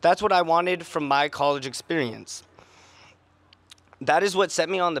 That's what I wanted from my college experience. That is what set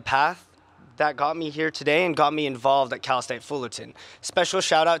me on the path that got me here today and got me involved at Cal State Fullerton. Special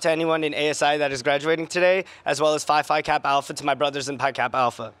shout out to anyone in ASI that is graduating today, as well as Phi Kappa Alpha to my brothers in Pi Kappa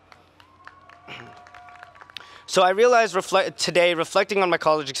Alpha. So I realized today, reflecting on my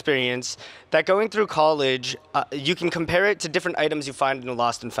college experience, that going through college, you can compare it to different items you find in a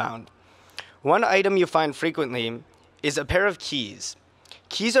Lost and Found. One item you find frequently is a pair of keys.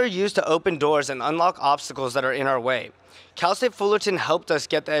 Keys are used to open doors and unlock obstacles that are in our way. Cal State Fullerton helped us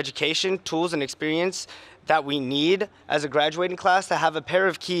get the education, tools, and experience that we need as a graduating class to have a pair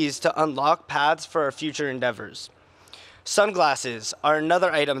of keys to unlock paths for our future endeavors. Sunglasses are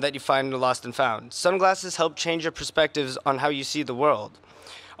another item that you find in the Lost and Found. Sunglasses help change your perspectives on how you see the world.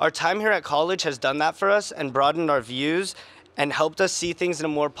 Our time here at college has done that for us and broadened our views and helped us see things in a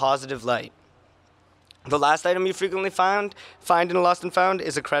more positive light. The last item you frequently find in a Lost and Found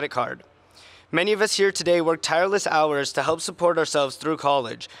is a credit card. Many of us here today work tireless hours to help support ourselves through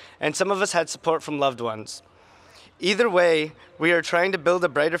college, and some of us had support from loved ones. Either way, we are trying to build a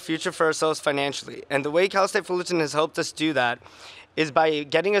brighter future for ourselves financially, and the way Cal State Fullerton has helped us do that is by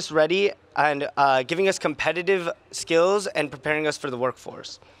getting us ready and giving us competitive skills and preparing us for the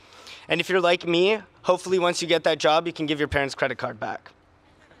workforce. And if you're like me, hopefully once you get that job, you can give your parents' credit card back.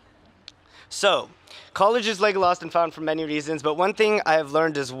 So, college is like a Lost and Found for many reasons, but one thing I have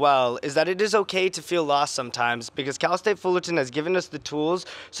learned as well is that it is okay to feel lost sometimes, because Cal State Fullerton has given us the tools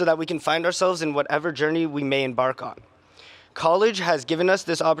so that we can find ourselves in whatever journey we may embark on. College has given us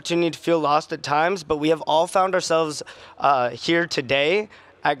this opportunity to feel lost at times, but we have all found ourselves here today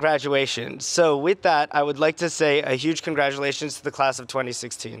at graduation. So with that, I would like to say a huge congratulations to the class of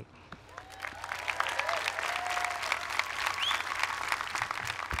 2016.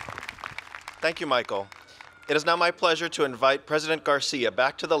 Thank you, Michael. It is now my pleasure to invite President Garcia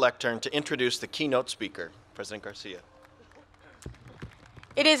back to the lectern to introduce the keynote speaker. President Garcia.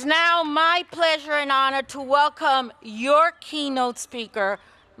 It is now my pleasure and honor to welcome your keynote speaker,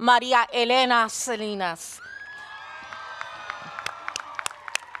 María Elena Salinas,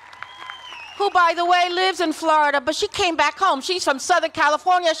 who, by the way, lives in Florida, but she came back home. She's from Southern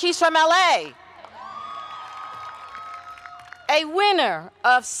California. She's from LA. A winner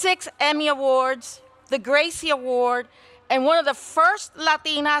of 6 Emmy Awards, the Gracie Award, and one of the first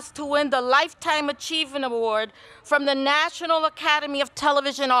Latinas to win the Lifetime Achievement Award from the National Academy of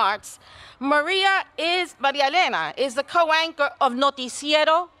Television Arts, María Elena is the co-anchor of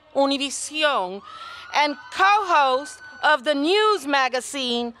Noticiero Univision and co-host of the news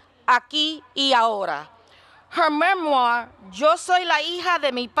magazine Aquí y Ahora. Her memoir, Yo soy la hija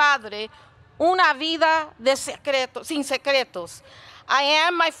de mi padre, Una vida sin secretos. I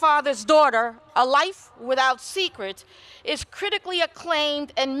am my father's daughter, A Life Without Secrets, is critically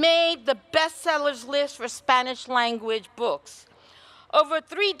acclaimed and made the bestsellers list for Spanish language books. Over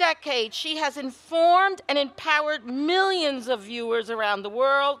 3 decades, she has informed and empowered millions of viewers around the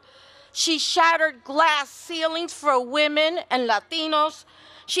world. She shattered glass ceilings for women and Latinos.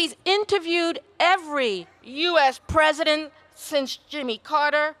 She's interviewed every U.S. president since Jimmy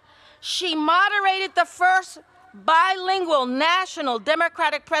Carter. She moderated the first bilingual national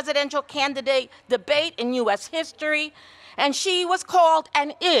Democratic presidential candidate debate in U.S. history, and she was called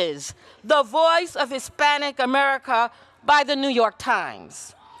and is the voice of Hispanic America by the New York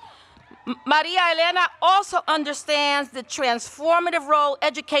Times. María Elena also understands the transformative role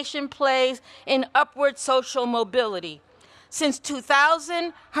education plays in upward social mobility. Since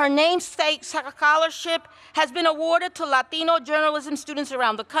 2000, her namesake scholarship has been awarded to Latino journalism students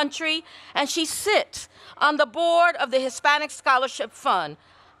around the country, and she sits on the board of the Hispanic Scholarship Fund.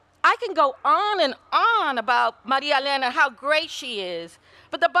 I can go on and on about María Elena, how great she is,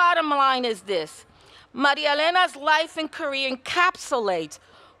 but the bottom line is this. María Elena's life and career encapsulates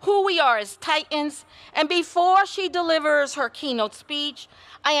who we are as Titans, and before she delivers her keynote speech,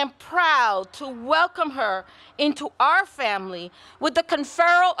 I am proud to welcome her into our family with the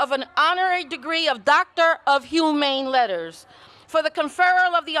conferral of an honorary degree of Doctor of Humane Letters. For the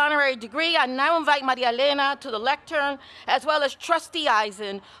conferral of the honorary degree, I now invite María Elena to the lectern, as well as Trustee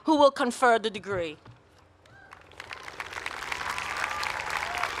Eisen, who will confer the degree.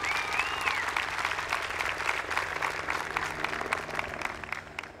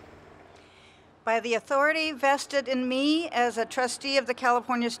 By the authority vested in me as a trustee of the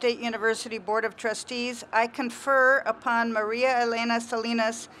California State University Board of Trustees, I confer upon María Elena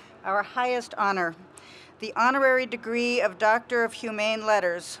Salinas our highest honor, the honorary degree of Doctor of Humane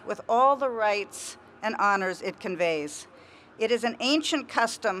Letters, with all the rights and honors it conveys. It is an ancient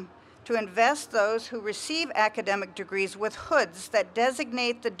custom to invest those who receive academic degrees with hoods that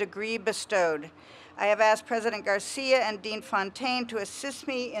designate the degree bestowed. I have asked President Garcia and Dean Fontaine to assist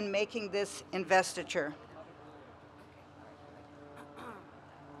me in making this investiture.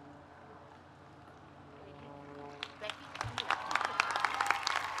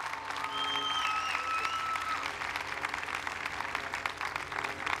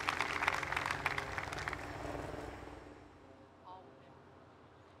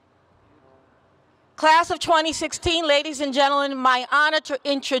 Class of 2016, ladies and gentlemen, my honor to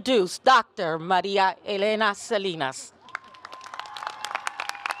introduce Dr. María Elena Salinas.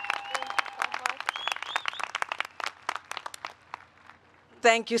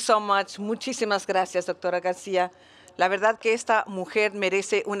 Thank you so much. Muchísimas gracias, doctora García. La verdad que esta mujer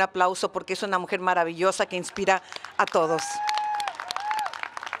merece un aplauso porque es una mujer maravillosa que inspira a todos.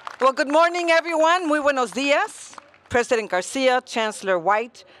 Well, good morning, everyone. Muy buenos días. President Garcia, Chancellor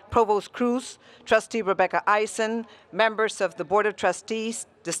White, Provost Cruz, Trustee Rebecca Eisen, members of the Board of Trustees,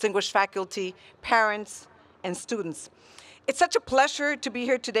 distinguished faculty, parents, and students. It's such a pleasure to be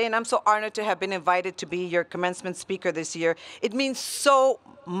here today, and I'm so honored to have been invited to be your commencement speaker this year. It means so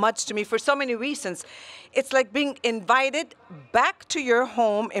much to me for so many reasons. It's like being invited back to your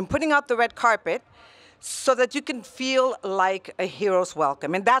home and putting out the red carpet so that you can feel like a hero's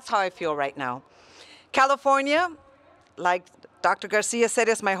welcome, and that's how I feel right now. California, like Dr. Garcia said,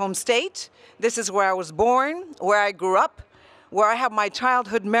 is my home state. This is where I was born, where I grew up, where I have my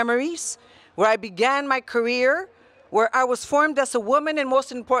childhood memories, where I began my career, where I was formed as a woman, and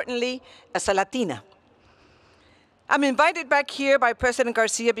most importantly, as a Latina. I'm invited back here by President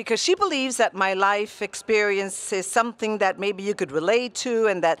Garcia because she believes that my life experience is something that maybe you could relate to,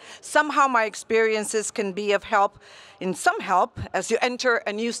 and that somehow my experiences can be of help, in some help, as you enter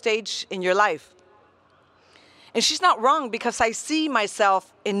a new stage in your life. And she's not wrong, because I see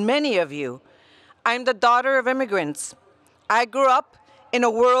myself in many of you. I'm the daughter of immigrants. I grew up in a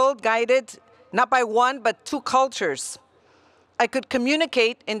world guided not by one, but two cultures. I could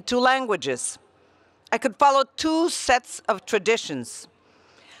communicate in two languages. I could follow two sets of traditions.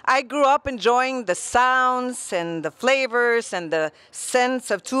 I grew up enjoying the sounds and the flavors and the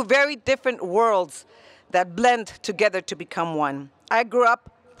scents of two very different worlds that blend together to become one. I grew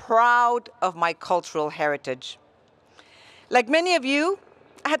up proud of my cultural heritage. Like many of you,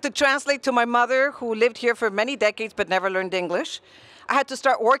 I had to translate to my mother, who lived here for many decades but never learned English. I had to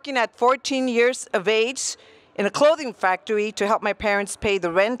start working at 14 years of age in a clothing factory to help my parents pay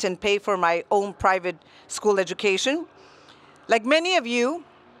the rent and pay for my own private school education. Like many of you,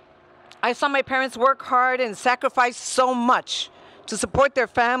 I saw my parents work hard and sacrifice so much to support their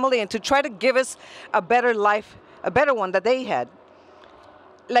family and to try to give us a better life, a better one that they had.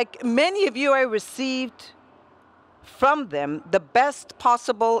 Like many of you, I received from them the best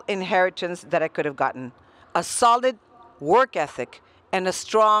possible inheritance that I could have gotten: a solid work ethic and a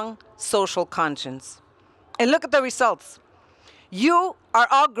strong social conscience. And look at the results. You are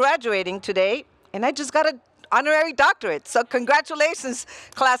all graduating today, and I just got an honorary doctorate. So congratulations,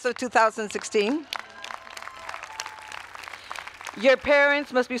 class of 2016. Your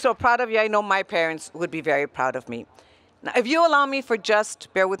parents must be so proud of you. I know my parents would be very proud of me. Now, if you allow me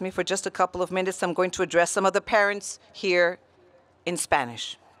bear with me for just a couple of minutes, I'm going to address some of the parents here in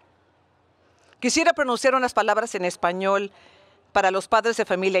Spanish. Quisiera pronunciar unas palabras en español para los padres de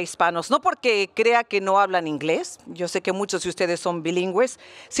familia hispanos, no porque crea que no hablan inglés, yo sé que muchos de ustedes son bilingües,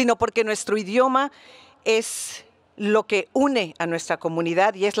 sino porque nuestro idioma es lo que une a nuestra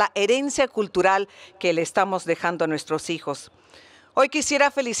comunidad y es la herencia cultural que le estamos dejando a nuestros hijos. Hoy quisiera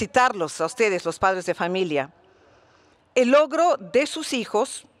felicitarlos a ustedes, los padres de familia. El logro de sus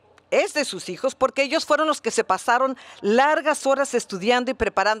hijos es de sus hijos porque ellos fueron los que se pasaron largas horas estudiando y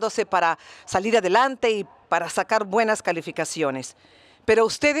preparándose para salir adelante y para sacar buenas calificaciones. Pero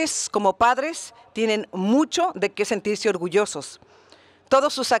ustedes, como padres, tienen mucho de qué sentirse orgullosos.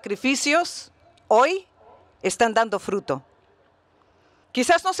 Todos sus sacrificios hoy están dando fruto.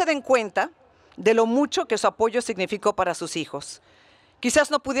 Quizás no se den cuenta de lo mucho que su apoyo significó para sus hijos. Quizás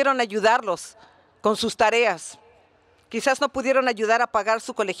no pudieron ayudarlos con sus tareas. Quizás no pudieron ayudar a pagar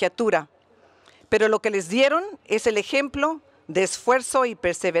su colegiatura, pero lo que les dieron es el ejemplo de esfuerzo y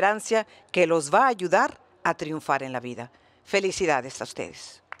perseverancia que los va a ayudar a triunfar en la vida. Felicidades a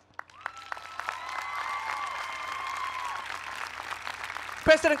ustedes.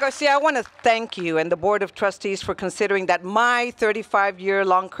 President Garcia, I want to thank you and the Board of Trustees for considering that my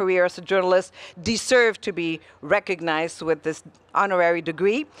 35-year-long career as a journalist deserved to be recognized with this honorary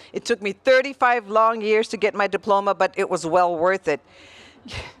degree. It took me 35 long years to get my diploma, but it was well worth it.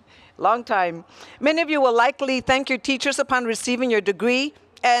 Long time. Many of you will likely thank your teachers upon receiving your degree,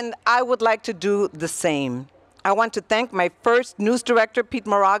 and I would like to do the same. I want to thank my first news director, Pete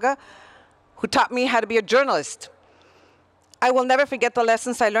Moraga, who taught me how to be a journalist. I will never forget the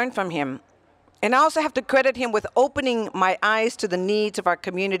lessons I learned from him. And I also have to credit him with opening my eyes to the needs of our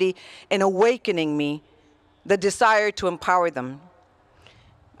community and awakening me the desire to empower them.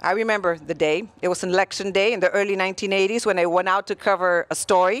 I remember the day. It was an election day in the early 1980s when I went out to cover a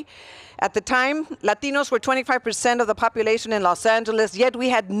story. At the time, Latinos were 25% of the population in Los Angeles, yet we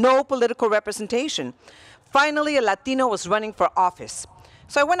had no political representation. Finally, a Latino was running for office.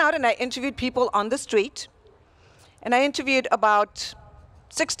 So I went out and I interviewed people on the street. And I interviewed about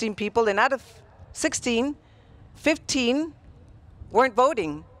 16 people, and out of 16, 15 weren't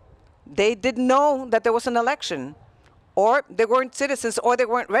voting. They didn't know that there was an election, or they weren't citizens, or they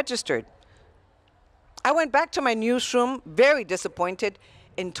weren't registered. I went back to my newsroom very disappointed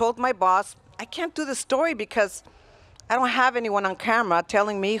and told my boss, I can't do the story because I don't have anyone on camera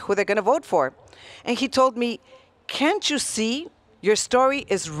telling me who they're going to vote for. And he told me, can't you see your story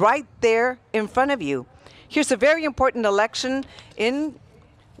is right there in front of you? Here's a very important election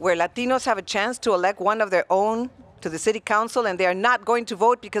where Latinos have a chance to elect one of their own to the city council, and they are not going to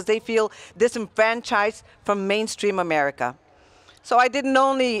vote because they feel disenfranchised from mainstream America. So I didn't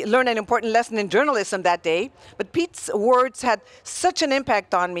only learn an important lesson in journalism that day, but Pete's words had such an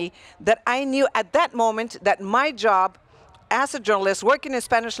impact on me that I knew at that moment that my job as a journalist working in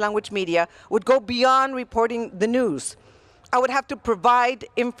Spanish language media would go beyond reporting the news. I would have to provide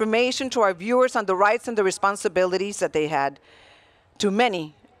information to our viewers on the rights and the responsibilities that they had to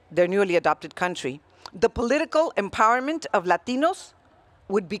many, their newly adopted country. The political empowerment of Latinos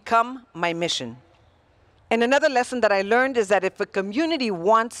would become my mission. And another lesson that I learned is that if a community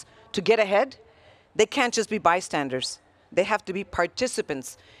wants to get ahead, they can't just be bystanders. They have to be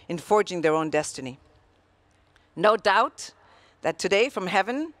participants in forging their own destiny. No doubt that today from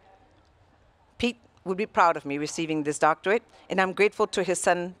heaven, Pete would be proud of me receiving this doctorate, and I'm grateful to his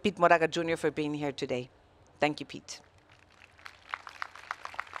son, Pete Moraga Jr., for being here today. Thank you, Pete.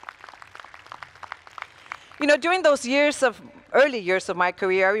 You know, during those early years of my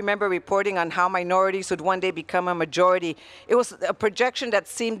career, I remember reporting on how minorities would one day become a majority. It was a projection that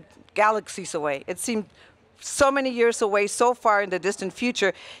seemed galaxies away. It seemed so many years away, so far in the distant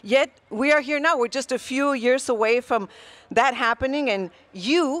future. Yet we are here now. We're just a few years away from that happening, and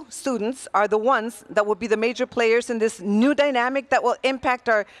you, students, are the ones that will be the major players in this new dynamic that will impact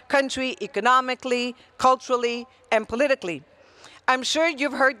our country economically, culturally, and politically. I'm sure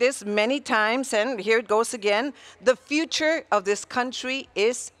you've heard this many times, and here it goes again. The future of this country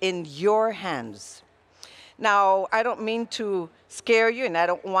is in your hands. Now, I don't mean to scare you, and I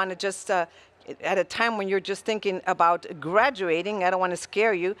don't want to just at a time when you're just thinking about graduating, I don't want to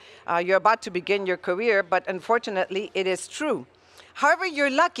scare you. You're about to begin your career, but unfortunately, it is true. However,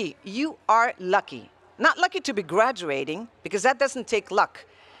 you're lucky. You are lucky. Not lucky to be graduating, because that doesn't take luck.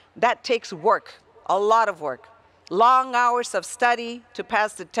 That takes work, a lot of work. Long hours of study to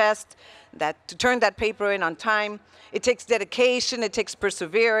pass the test, to turn that paper in on time. It takes dedication, it takes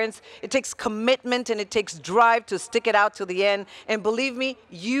perseverance, it takes commitment, and it takes drive to stick it out to the end. And believe me,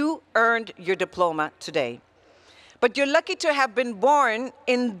 you earned your diploma today. But you're lucky to have been born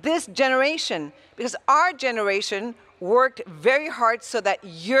in this generation, because our generation worked very hard so that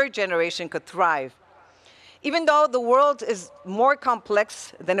your generation could thrive. Even though the world is more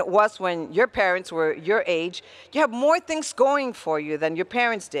complex than it was when your parents were your age, you have more things going for you than your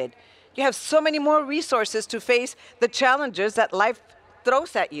parents did. You have so many more resources to face the challenges that life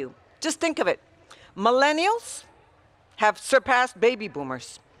throws at you. Just think of it. Millennials have surpassed baby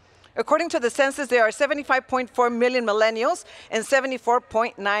boomers. According to the census, there are 75.4 million millennials and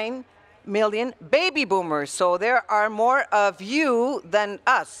 74.9 million baby boomers. So there are more of you than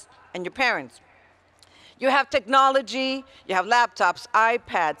us and your parents. You have technology, you have laptops,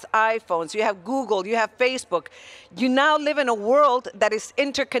 iPads, iPhones, you have Google, you have Facebook. You now live in a world that is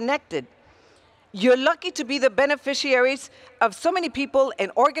interconnected. You're lucky to be the beneficiaries of so many people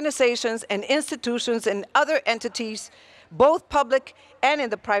and organizations and institutions and other entities, both public and in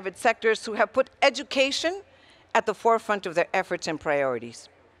the private sectors, who have put education at the forefront of their efforts and priorities.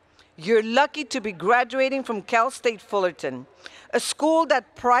 You're lucky to be graduating from Cal State Fullerton, a school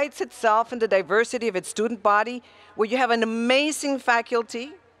that prides itself in the diversity of its student body, where you have an amazing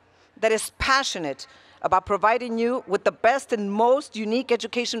faculty that is passionate about providing you with the best and most unique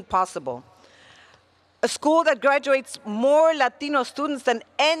education possible. A school that graduates more Latino students than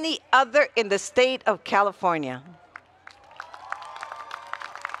any other in the state of California.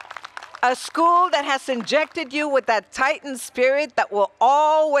 A school that has injected you with that Titan spirit that will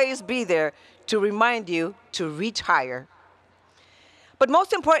always be there to remind you to reach higher. But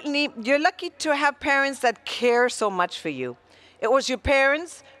most importantly, you're lucky to have parents that care so much for you. It was your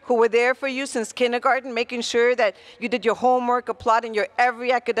parents who were there for you since kindergarten, making sure that you did your homework, applauding your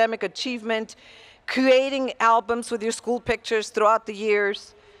every academic achievement, creating albums with your school pictures throughout the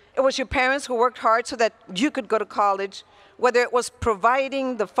years. It was your parents who worked hard so that you could go to college, whether it was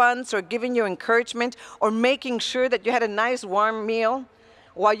providing the funds or giving you encouragement or making sure that you had a nice warm meal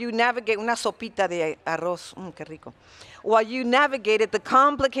while you navigate una sopita de arroz, qué rico. While you navigated the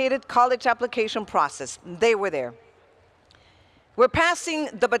complicated college application process. They were there. We're passing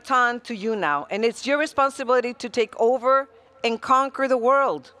the baton to you now, and it's your responsibility to take over and conquer the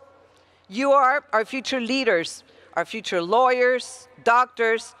world. You are our future leaders, our future lawyers,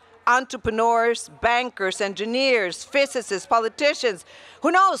 doctors, entrepreneurs, bankers, engineers, physicists, politicians.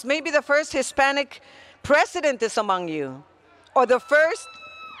 Who knows, maybe the first Hispanic president is among you. Or the first,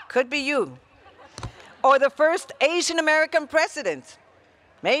 could be you. Or the first Asian American president,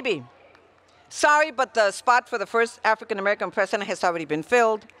 maybe. Sorry, but the spot for the first African American president has already been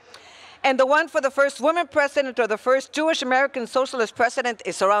filled. And the one for the first woman president or the first Jewish American socialist president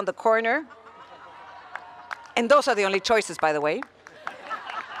is around the corner. And those are the only choices, by the way.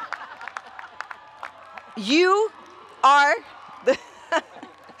 You are the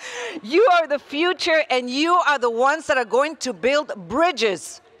you are the future, and you are the ones that are going to build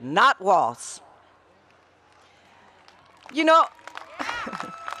bridges, not walls. You know,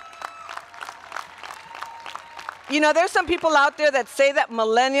 there's some people out there that say that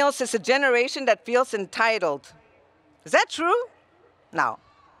millennials is a generation that feels entitled. Is that true? No.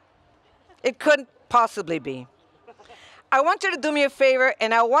 It couldn't possibly be. I want you to do me a favor,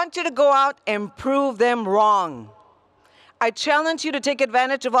 and I want you to go out and prove them wrong. I challenge you to take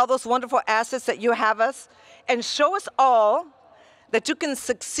advantage of all those wonderful assets that you have us and show us all that you can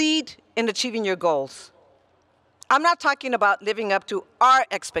succeed in achieving your goals. I'm not talking about living up to our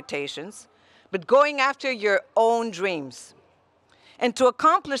expectations, but going after your own dreams. And to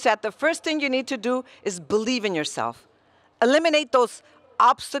accomplish that, the first thing you need to do is believe in yourself. Eliminate those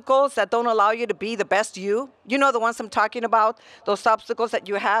obstacles that don't allow you to be the best you. You know the ones I'm talking about, those obstacles that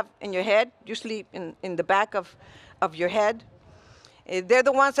you have in your head, usually in the back of your head. They're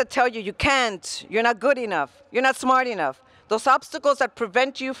the ones that tell you you can't, you're not good enough, you're not smart enough. Those obstacles that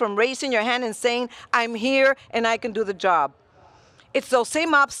prevent you from raising your hand and saying, I'm here and I can do the job. It's those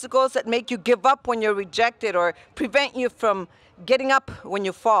same obstacles that make you give up when you're rejected or prevent you from getting up when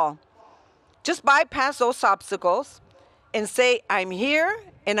you fall. Just bypass those obstacles and say, I'm here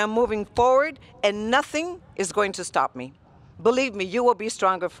and I'm moving forward and nothing is going to stop me. Believe me, you will be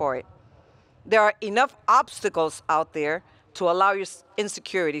stronger for it. There are enough obstacles out there to allow your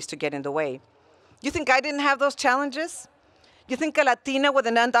insecurities to get in the way. You think I didn't have those challenges? You think a Latina with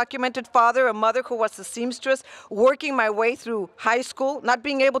an undocumented father, a mother who was a seamstress, working my way through high school, not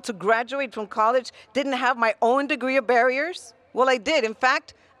being able to graduate from college, didn't have my own degree of barriers? Well, I did. In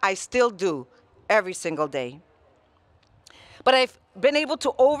fact, I still do every single day. But I've been able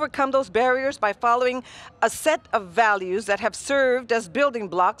to overcome those barriers by following a set of values that have served as building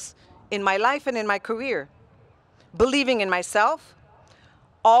blocks in my life and in my career. Believing in myself,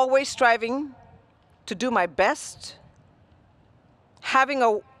 always striving to do my best, having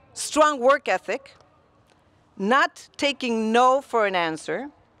a strong work ethic, not taking no for an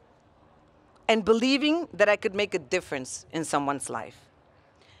answer, and believing that I could make a difference in someone's life.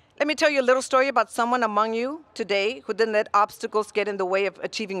 Let me tell you a little story about someone among you today who didn't let obstacles get in the way of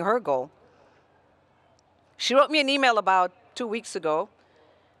achieving her goal. She wrote me an email about 2 weeks ago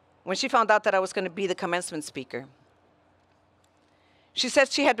when she found out that I was going to be the commencement speaker. She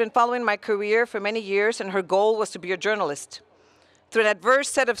said she had been following my career for many years and her goal was to be a journalist. Through an adverse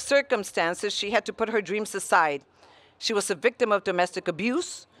set of circumstances, she had to put her dreams aside. She was a victim of domestic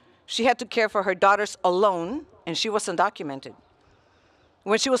abuse. She had to care for her daughters alone, and she was undocumented.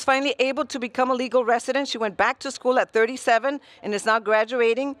 When she was finally able to become a legal resident, she went back to school at 37 and is now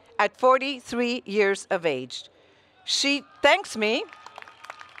graduating at 43 years of age. She thanks me.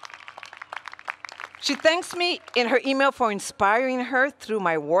 She thanks me in her email for inspiring her through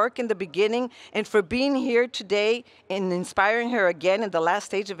my work in the beginning and for being here today and inspiring her again in the last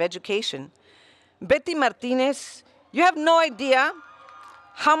stage of education. Betty Martinez, you have no idea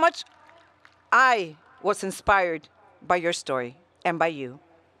how much I was inspired by your story and by you.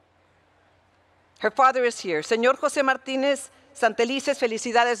 Her father is here. Señor José Martínez Santelices,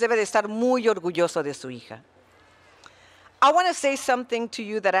 felicidades, debe de estar muy orgulloso de su hija. I want to say something to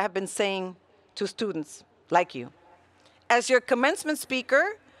you that I have been saying to students like you. As your commencement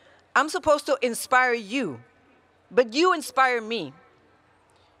speaker, I'm supposed to inspire you, but you inspire me.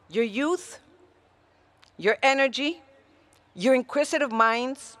 Your youth, your energy, your inquisitive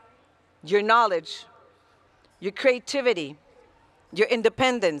minds, your knowledge, your creativity, your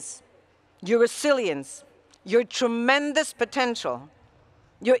independence, your resilience, your tremendous potential,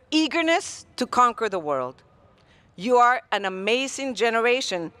 your eagerness to conquer the world. You are an amazing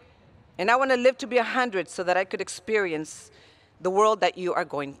generation, and I want to live to be 100 so that I could experience the world that you are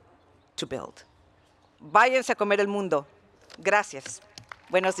going to build. Váyanse a comer el mundo. Gracias.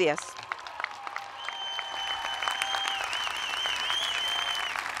 Buenos días.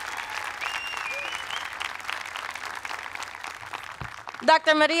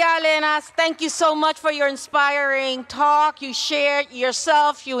 Dr. Maria Elena, thank you so much for your inspiring talk. You shared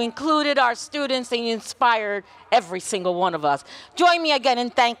yourself, you included our students, and you inspired every single one of us. Join me again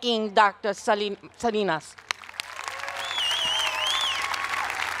in thanking Dr. Salinas.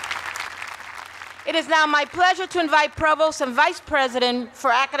 It is now my pleasure to invite Provost and Vice President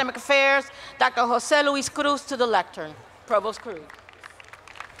for Academic Affairs, Dr. Jose Luis Cruz, to the lectern. Provost Cruz.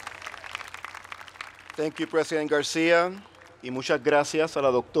 Thank you, President García. Y muchas gracias a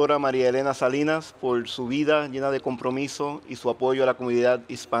la doctora María Elena Salinas por su vida llena de compromiso y su apoyo a la comunidad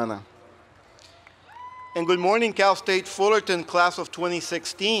hispana. And good morning, Cal State Fullerton class of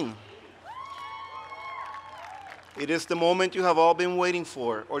 2016. It is the moment you have all been waiting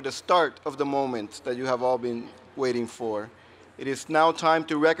for, or the start of the moment that you have all been waiting for. It is now time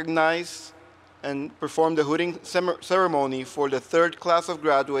to recognize and perform the hooding ceremony for the third class of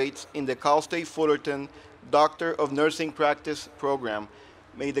graduates in the Cal State Fullerton Doctor of Nursing Practice program.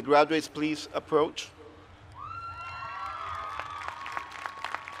 May the graduates please approach.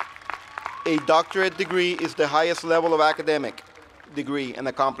 A doctorate degree is the highest level of academic degree and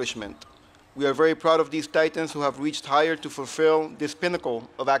accomplishment. We are very proud of these titans who have reached higher to fulfill this pinnacle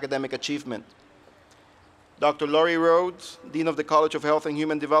of academic achievement. Dr. Laurie Rhodes, Dean of the College of Health and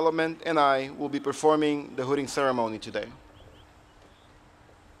Human Development, and I will be performing the hooding ceremony today.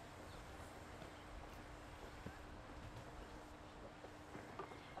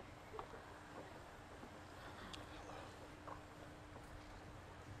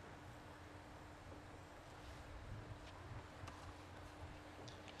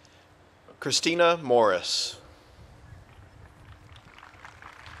 Christina Morris.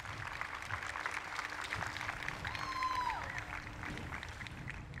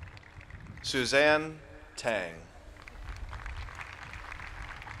 Suzanne Tang.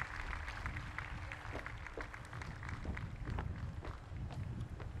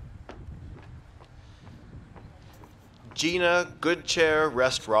 Gina Goodchair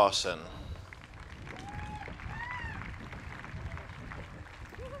Rest Rawson.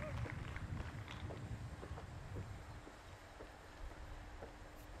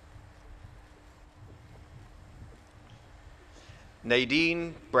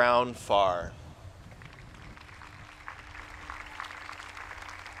 Nadine Brown Farr.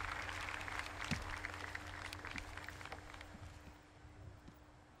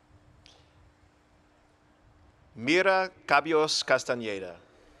 Mira Cabios Castañeda.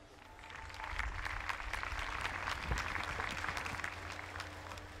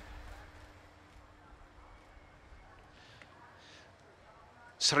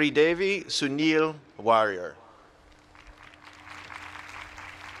 Sridevi Sunil Warrior.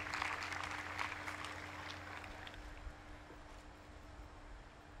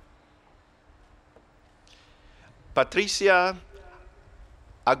 Patricia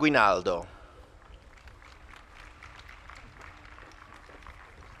Aguinaldo.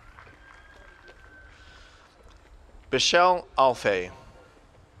 Michelle Alfay.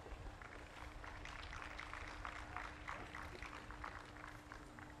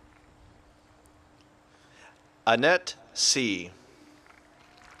 Annette C.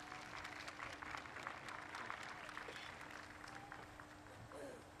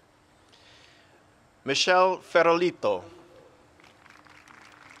 Michelle Ferolito.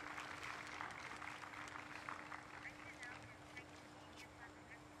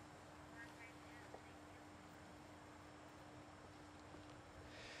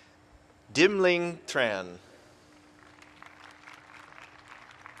 Dimling Tran.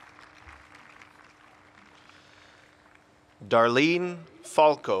 Darlene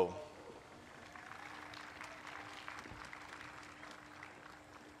Falco.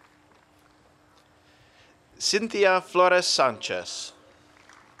 Cynthia Flores Sanchez.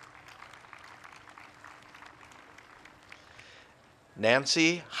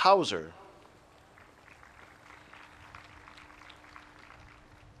 Nancy Hauser.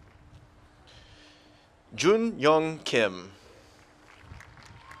 Jun Young Kim.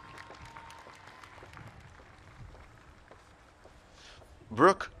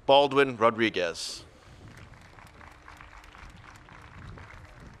 Brooke Baldwin Rodriguez.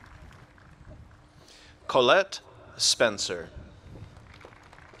 Colette Spencer.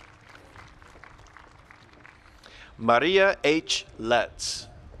 Maria H. Letts.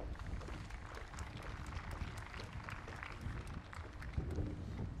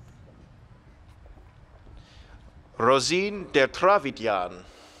 Rosine de Travitian.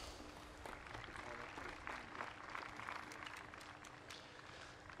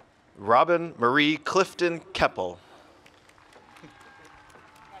 Robin Marie Clifton Keppel.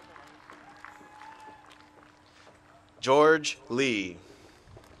 George Lee.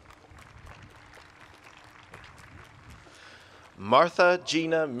 Martha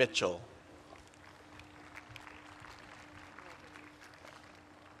Gina Mitchell.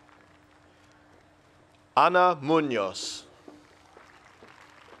 Ana Munoz.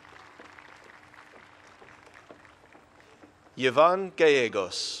 Yvonne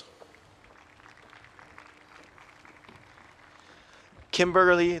Gallegos.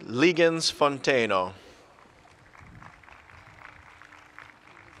 Kimberly Liggins Fontano.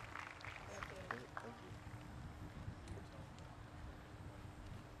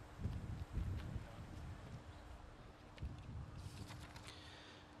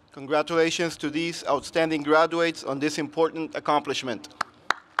 Congratulations to these outstanding graduates on this important accomplishment.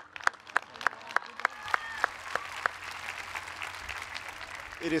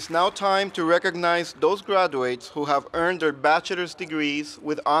 It is now time to recognize those graduates who have earned their bachelor's degrees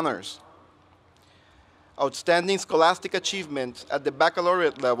with honors. Outstanding scholastic achievements at the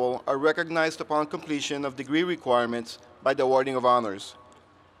baccalaureate level are recognized upon completion of degree requirements by the awarding of honors.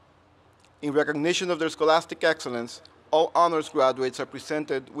 In recognition of their scholastic excellence, all honors graduates are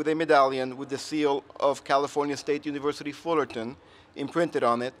presented with a medallion with the seal of California State University Fullerton imprinted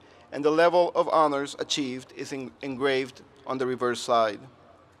on it, and the level of honors achieved is engraved on the reverse side.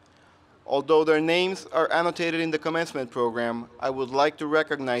 Although their names are annotated in the commencement program, I would like to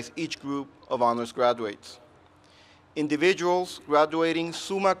recognize each group of honors graduates. Individuals graduating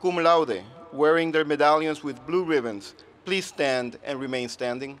summa cum laude, wearing their medallions with blue ribbons, please stand and remain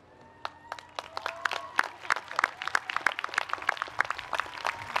standing.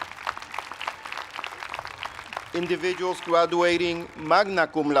 Individuals graduating magna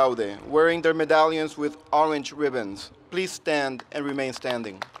cum laude, wearing their medallions with orange ribbons, please stand and remain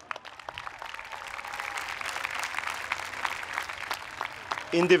standing.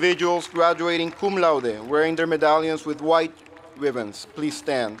 Individuals graduating cum laude, wearing their medallions with white ribbons, please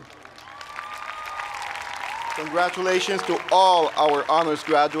stand. Congratulations to all our honors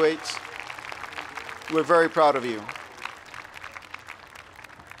graduates. We're very proud of you.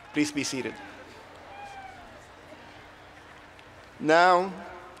 Please be seated. Now,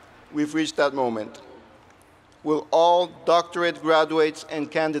 we've reached that moment. Will all doctorate graduates and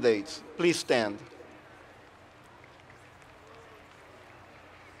candidates please stand?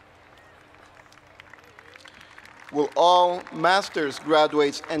 Will all master's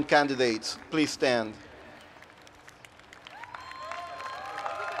graduates and candidates please stand?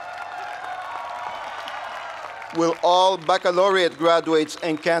 Will all baccalaureate graduates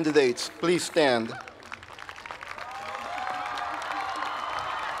and candidates please stand?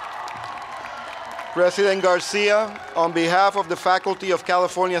 President Garcia, on behalf of the faculty of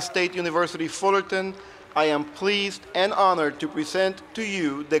California State University Fullerton, I am pleased and honored to present to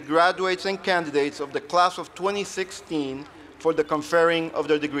you the graduates and candidates of the class of 2016 for the conferring of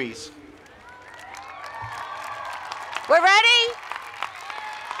their degrees. We're ready?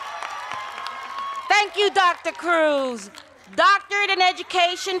 Thank you, Dr. Cruz. Doctorate in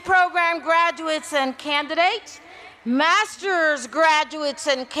Education program graduates and candidates, master's graduates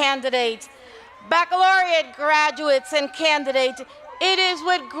and candidates, baccalaureate graduates and candidates, it is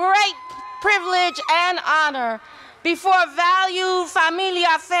with great privilege and honor before valued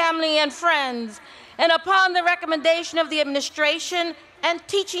familia, family, and friends, and upon the recommendation of the administration and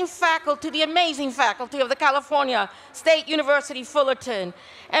teaching faculty, the amazing faculty of the California State University Fullerton,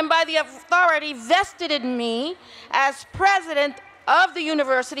 and by the authority vested in me as president of the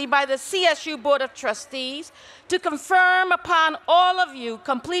university by the CSU Board of Trustees, to confirm upon all of you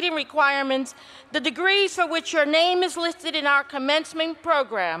completing requirements the degrees for which your name is listed in our commencement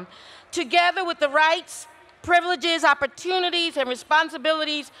program, together with the rights, privileges, opportunities, and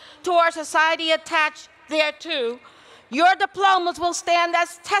responsibilities to our society attached thereto. Your diplomas will stand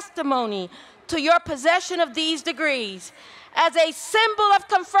as testimony to your possession of these degrees. As a symbol of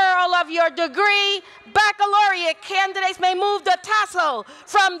conferral of your degree, baccalaureate candidates may move the tassel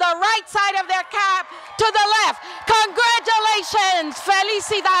from the right side of their cap to the left. Congratulations,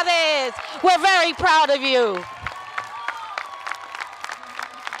 felicidades. We're very proud of you.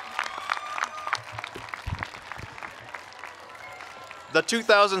 The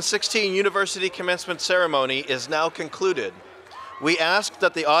 2016 University Commencement Ceremony is now concluded. We ask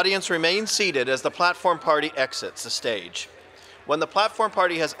that the audience remain seated as the platform party exits the stage. When the platform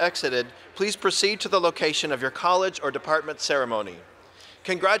party has exited, please proceed to the location of your college or department ceremony.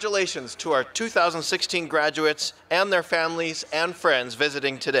 Congratulations to our 2016 graduates and their families and friends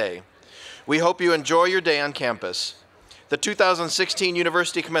visiting today. We hope you enjoy your day on campus. The 2016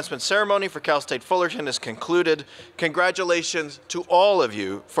 University Commencement Ceremony for Cal State Fullerton is concluded. Congratulations to all of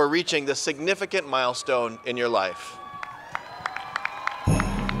you for reaching this significant milestone in your life.